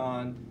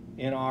radon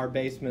in our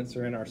basements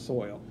or in our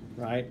soil,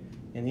 right?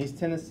 In East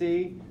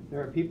Tennessee,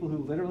 there are people who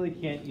literally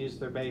can't use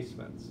their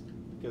basements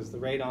because the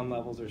radon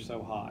levels are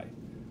so high,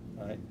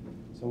 right?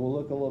 So we'll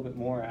look a little bit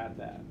more at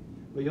that.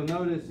 But you'll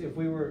notice if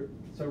we were,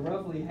 so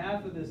roughly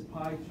half of this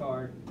pie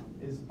chart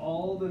is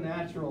all the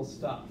natural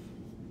stuff,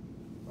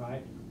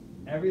 right?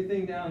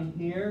 Everything down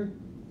here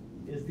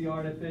is the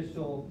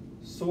artificial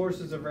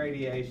sources of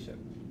radiation,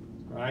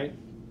 right?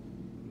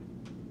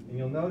 And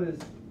you'll notice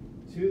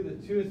the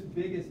two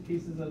biggest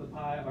pieces of the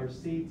pie are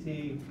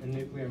CT and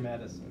nuclear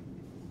medicine,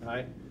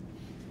 right?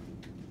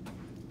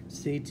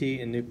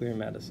 CT and nuclear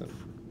medicine.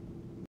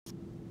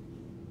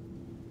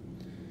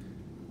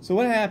 So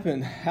what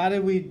happened? How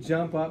did we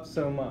jump up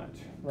so much,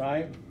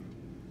 right?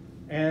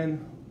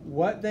 And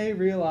what they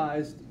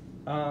realized,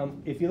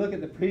 if you look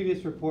at the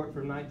previous report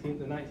from the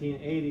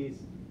 1980s,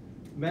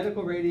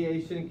 medical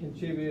radiation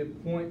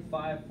contributed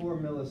 0.54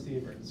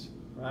 millisieverts,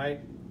 right?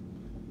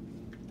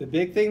 The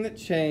big thing that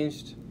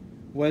changed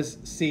was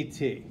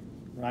CT,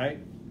 right?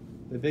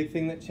 The big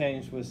thing that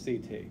changed was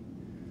CT.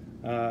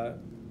 I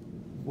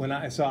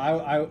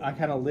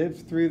kind of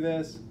lived through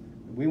this.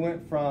 We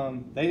went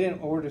from, they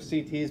didn't order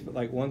CTs, but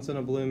like once in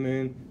a blue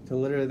moon, to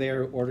literally they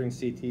were ordering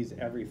CTs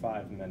every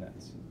 5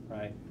 minutes,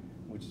 right?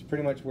 Which is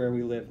pretty much where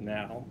we live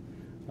now.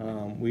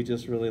 We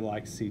just really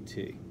like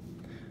CT.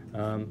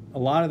 A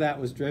lot of that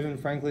was driven,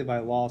 frankly, by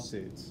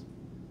lawsuits.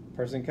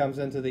 Person comes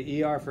into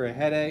the ER for a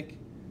headache.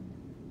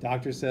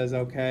 Doctor says,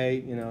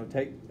 okay, you know,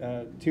 take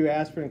 2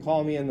 aspirin,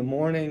 call me in the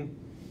morning.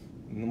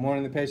 In the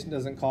morning, the patient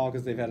doesn't call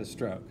because they've had a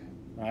stroke,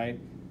 right?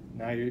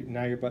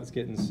 Now your butt's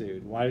getting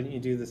sued. Why didn't you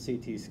do the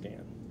CT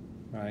scan,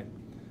 right?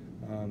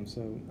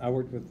 So I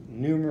worked with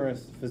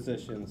numerous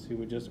physicians who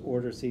would just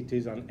order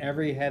CTs on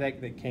every headache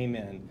that came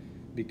in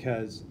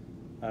because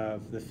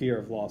of the fear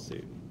of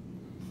lawsuit.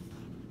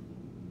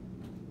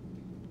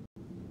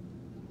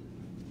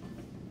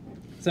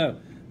 So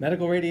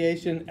medical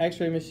radiation,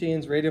 X-ray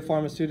machines,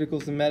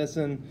 radiopharmaceuticals, and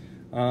medicine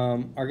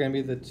are going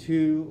to be the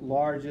 2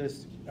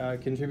 largest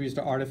contributors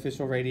to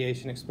artificial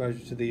radiation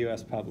exposure to the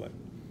U.S. public.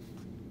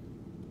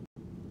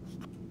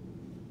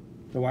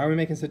 So why are we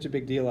making such a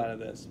big deal out of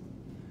this?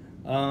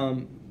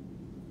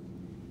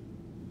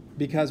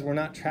 Because we're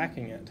not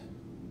tracking it.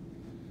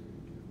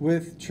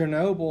 With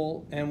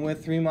Chernobyl and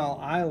with 3 Mile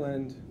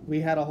Island, we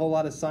had a whole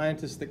lot of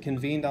scientists that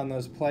convened on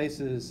those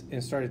places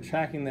and started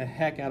tracking the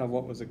heck out of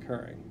what was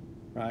occurring,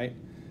 right?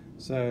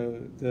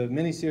 So the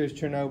miniseries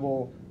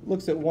Chernobyl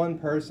looks at one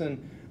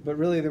person, but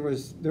really there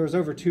was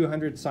over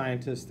 200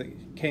 scientists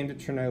that came to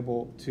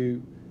Chernobyl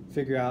to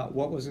figure out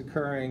what was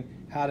occurring,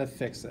 how to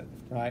fix it,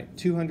 right?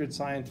 200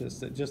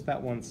 scientists at just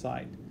that one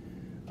site.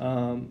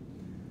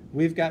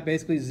 We've got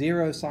basically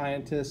 0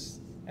 scientists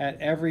at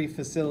every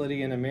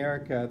facility in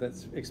America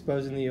that's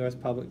exposing the U.S.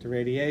 public to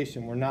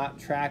radiation. We're not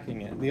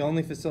tracking it. The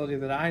only facility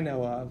that I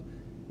know of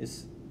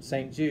is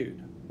St.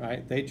 Jude,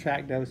 right? They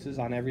track doses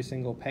on every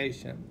single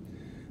patient.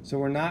 So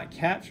we're not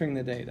capturing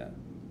the data,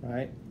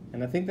 right?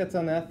 And I think that's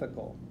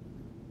unethical.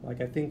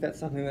 Like, I think that's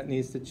something that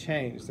needs to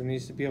change. There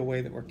needs to be a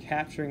way that we're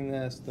capturing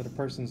this, that a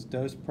person's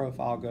dose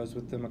profile goes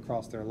with them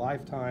across their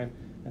lifetime,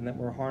 and that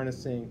we're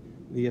harnessing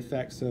the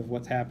effects of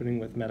what's happening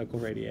with medical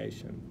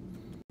radiation.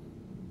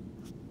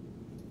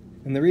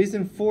 And the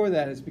reason for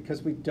that is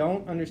because we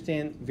don't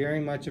understand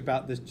very much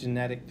about this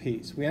genetic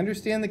piece. We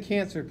understand the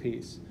cancer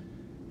piece,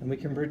 and we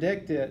can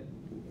predict it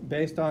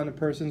based on a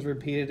person's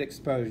repeated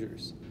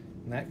exposures.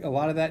 And a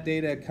lot of that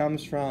data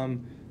comes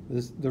from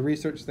the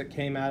research that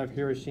came out of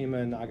Hiroshima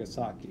and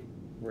Nagasaki.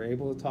 We're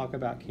able to talk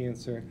about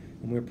cancer,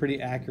 and we're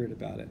pretty accurate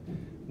about it.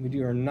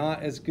 We are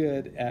not as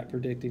good at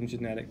predicting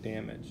genetic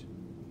damage,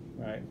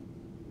 right?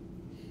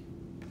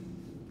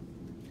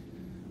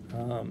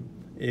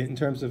 In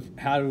terms of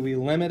how do we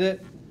limit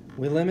it,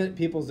 we limit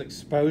people's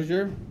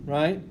exposure,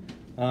 right?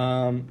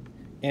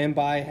 And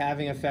by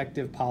having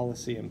effective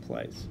policy in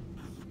place.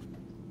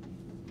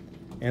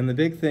 And the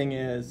big thing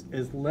is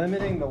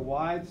limiting the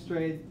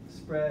widespread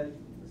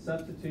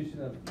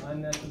substitution of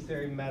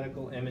unnecessary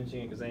medical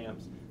imaging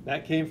exams.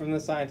 That came from the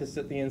scientists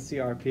at the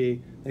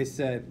NCRP. They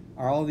said,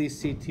 are all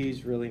these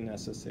CTs really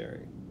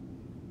necessary?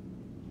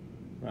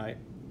 Right?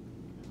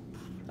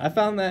 I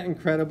found that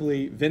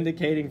incredibly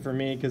vindicating for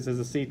me, because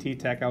as a CT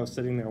tech, I was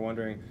sitting there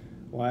wondering,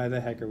 why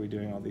the heck are we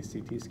doing all these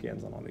CT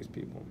scans on all these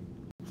people?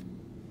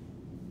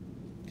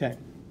 Okay.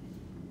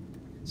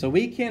 So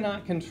we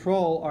cannot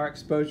control our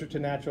exposure to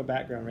natural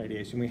background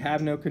radiation. We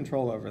have no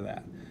control over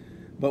that.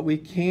 But we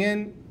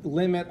can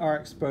limit our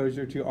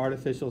exposure to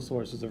artificial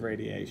sources of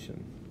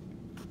radiation.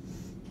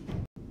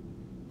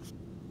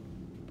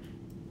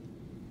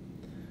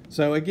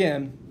 So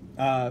again,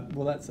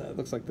 well, that's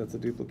looks like that's a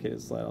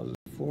duplicated slide. I'll just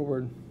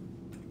forward.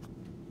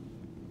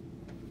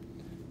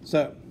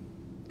 So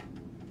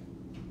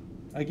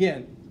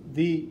again,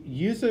 the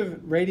use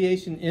of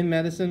radiation in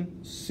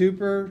medicine,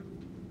 super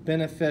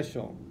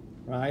beneficial,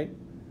 right?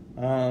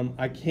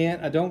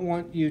 I don't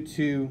want you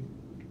to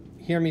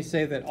hear me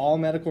say that all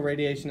medical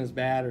radiation is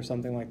bad or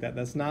something like that.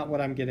 That's not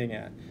what I'm getting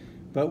at.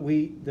 But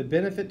the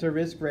benefit to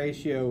risk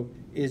ratio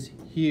is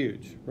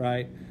huge,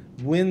 right?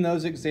 When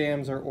those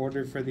exams are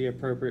ordered for the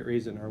appropriate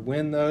reason, or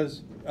when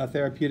those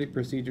therapeutic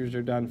procedures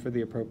are done for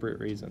the appropriate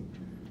reason.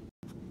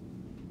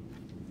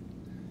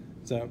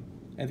 So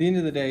at the end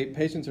of the day,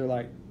 patients are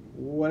like,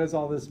 what does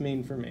all this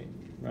mean for me,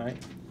 right?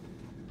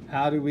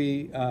 How do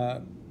we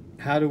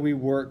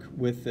work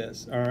with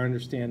this, our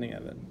understanding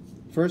of it?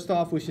 First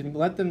off, we should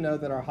let them know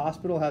that our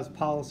hospital has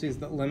policies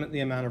that limit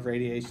the amount of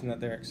radiation that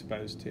they're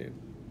exposed to.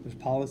 There's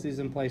policies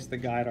in place that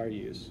guide our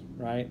use,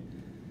 right?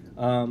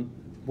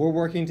 We're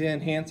working to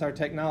enhance our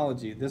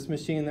technology. This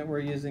machine that we're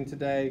using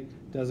today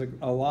does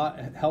a lot,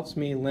 it helps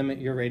me limit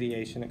your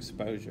radiation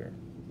exposure,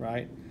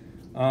 right?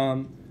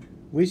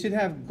 We should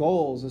have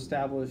goals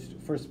established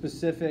for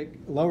specific,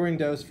 lowering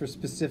dose for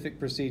specific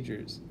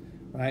procedures,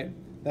 right?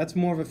 That's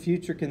more of a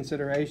future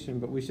consideration,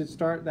 but we should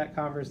start that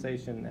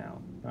conversation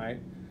now, right?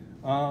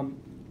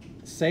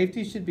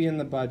 Safety should be in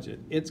the budget.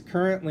 It's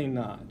currently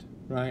not,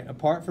 right?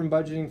 Apart from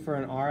budgeting for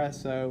an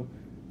RSO,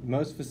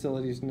 most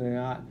facilities do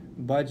not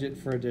budget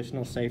for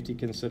additional safety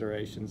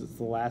considerations. It's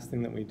the last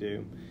thing that we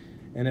do.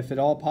 And if at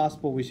all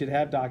possible, we should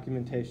have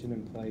documentation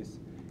in place.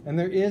 And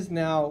there is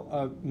now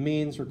a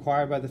means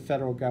required by the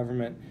federal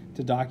government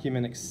to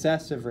document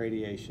excessive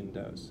radiation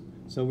dose.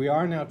 So we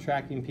are now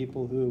tracking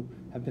people who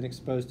have been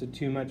exposed to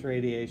too much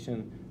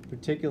radiation,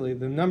 particularly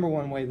the number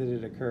one way that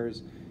it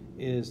occurs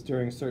is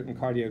during certain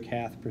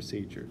cardiocath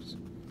procedures.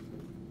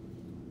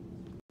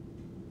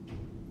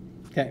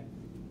 Okay,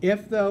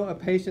 if though a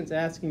patient's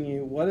asking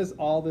you, what does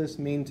all this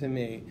mean to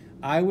me?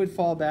 I would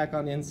fall back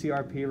on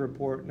NCRP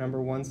report number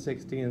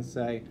 160 and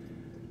say,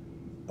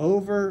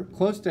 over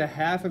close to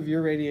half of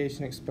your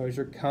radiation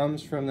exposure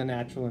comes from the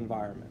natural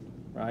environment,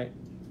 right?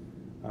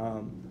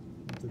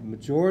 The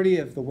majority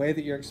of the way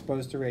that you're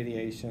exposed to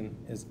radiation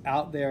is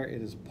out there.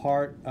 It is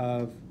part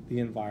of the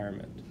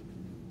environment.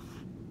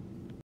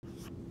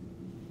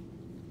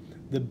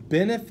 The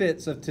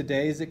benefits of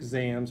today's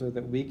exams are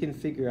that we can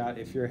figure out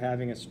if you're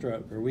having a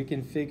stroke, or we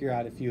can figure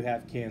out if you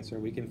have cancer,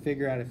 we can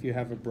figure out if you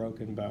have a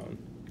broken bone,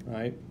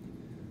 right?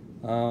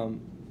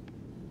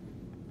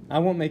 I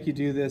won't make you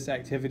do this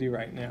activity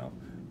right now,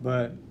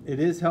 but it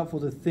is helpful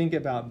to think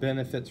about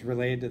benefits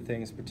related to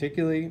things,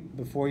 particularly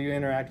before you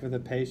interact with a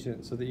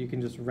patient, so that you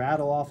can just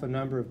rattle off a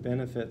number of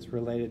benefits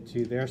related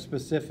to their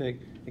specific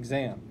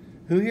exam.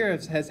 Who here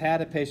has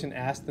had a patient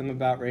ask them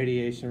about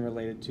radiation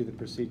related to the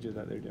procedure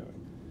that they're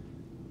doing?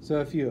 So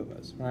a few of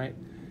us, right?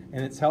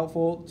 And it's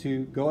helpful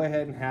to go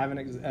ahead and have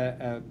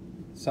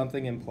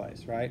something in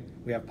place, right?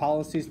 We have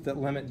policies that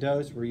limit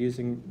dose. We're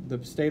using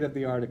the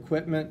state-of-the-art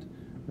equipment,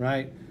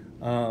 right?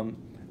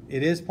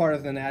 It is part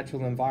of the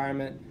natural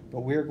environment, but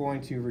we're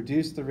going to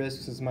reduce the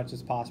risks as much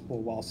as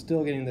possible while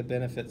still getting the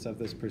benefits of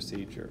this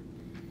procedure.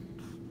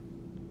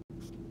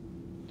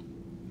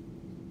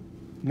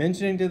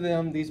 Mentioning to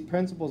them these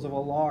principles of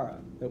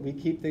ALARA, that we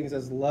keep things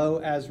as low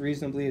as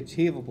reasonably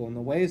achievable. And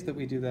the ways that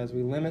we do that is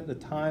we limit the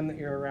time that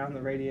you're around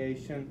the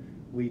radiation,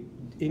 we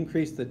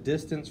increase the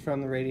distance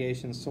from the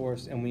radiation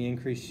source, and we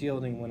increase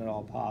shielding when at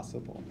all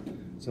possible.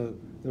 So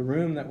the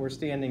room that we're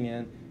standing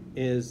in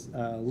is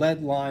a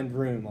lead-lined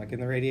room, like in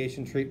the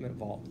radiation treatment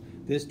vault.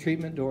 This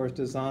treatment door is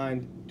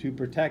designed to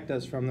protect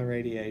us from the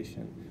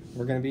radiation.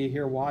 We're going to be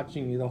here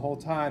watching you the whole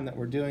time that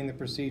we're doing the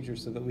procedure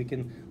so that we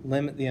can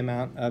limit the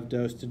amount of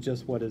dose to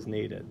just what is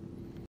needed.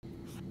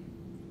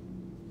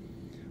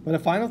 But a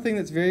final thing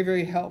that's very,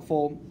 very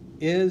helpful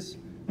is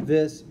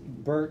this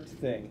BERT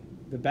thing,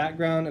 the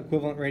background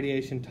equivalent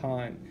radiation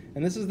time.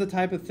 And this is the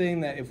type of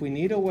thing that if we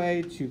need a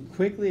way to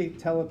quickly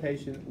tell a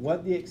patient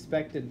what the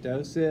expected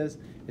dose is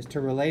to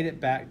relate it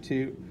back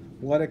to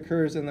what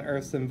occurs in the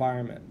Earth's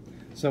environment.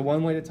 So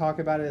one way to talk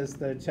about it is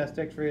the chest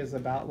x-ray is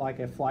about like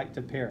a flight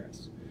to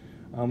Paris.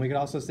 We could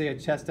also say a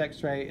chest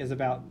x-ray is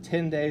about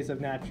 10 days of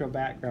natural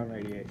background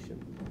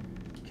radiation.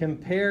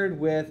 Compared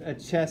with a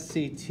chest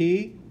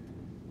CT,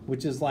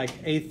 which is like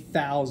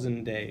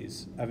 1,000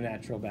 days of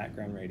natural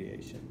background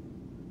radiation.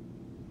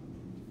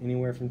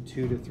 Anywhere from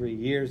 2 to 3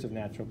 years of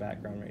natural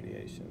background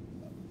radiation.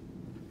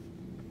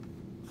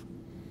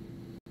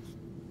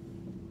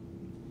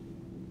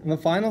 And the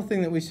final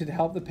thing that we should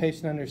help the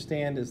patient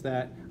understand is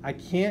that I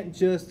can't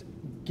just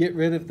get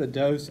rid of the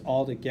dose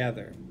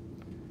altogether.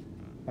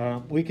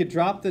 We could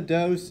drop the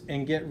dose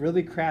and get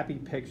really crappy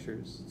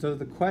pictures. So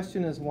the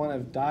question is one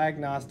of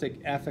diagnostic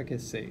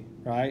efficacy,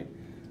 right?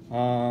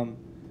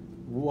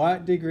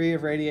 What degree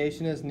of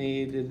radiation is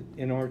needed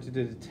in order to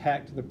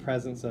detect the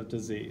presence of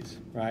disease,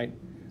 right?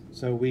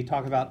 So we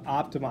talk about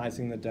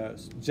optimizing the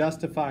dose,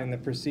 justifying the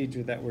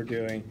procedure that we're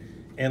doing,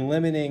 and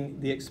limiting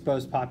the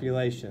exposed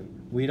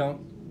population. We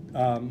don't,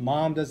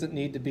 mom doesn't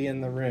need to be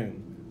in the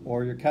room,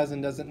 or your cousin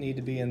doesn't need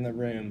to be in the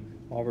room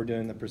while we're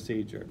doing the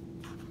procedure.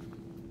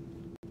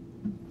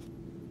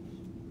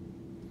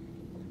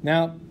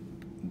 Now,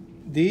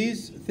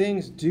 these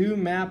things do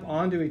map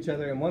onto each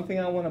other, and one thing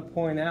I want to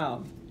point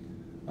out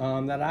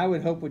that I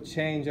would hope would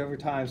change over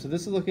time. So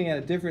this is looking at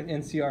a different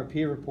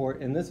NCRP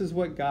report, and this is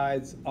what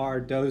guides our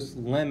dose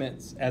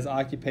limits as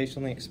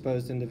occupationally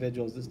exposed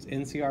individuals. This is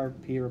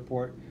NCRP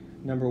report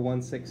number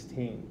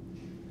 116.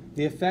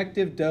 The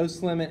effective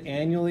dose limit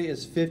annually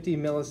is 50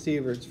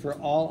 millisieverts for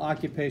all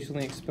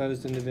occupationally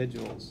exposed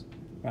individuals,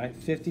 right?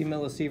 50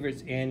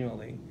 millisieverts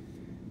annually.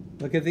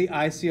 Look at the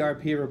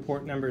ICRP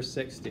report number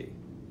 60.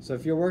 So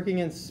if you're working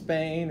in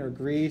Spain or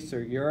Greece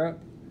or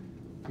Europe,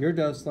 your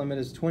dose limit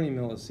is 20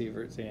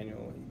 millisieverts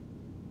annually,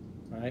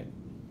 right?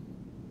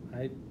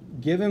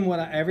 Given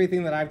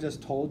everything that I've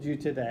just told you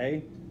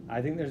today,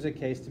 I think there's a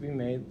case to be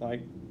made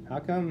like, how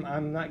come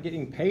I'm not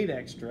getting paid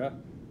extra,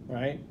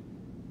 right?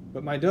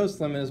 But my dose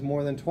limit is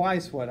more than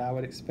twice what I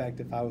would expect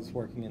if I was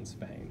working in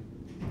Spain,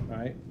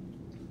 right?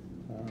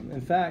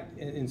 In fact,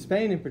 in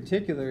Spain in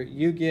particular,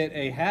 you get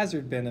a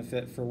hazard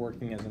benefit for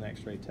working as an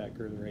X-ray tech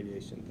or a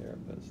radiation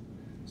therapist.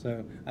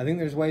 So I think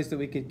there's ways that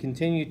we could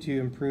continue to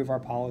improve our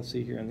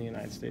policy here in the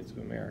United States of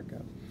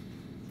America.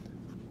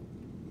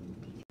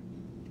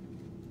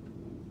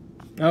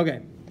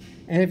 Okay,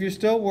 and if you're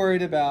still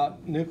worried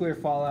about nuclear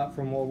fallout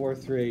from World War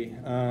III,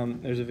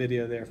 there's a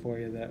video there for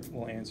you that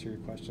will answer your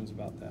questions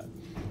about that.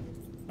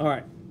 All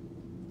right.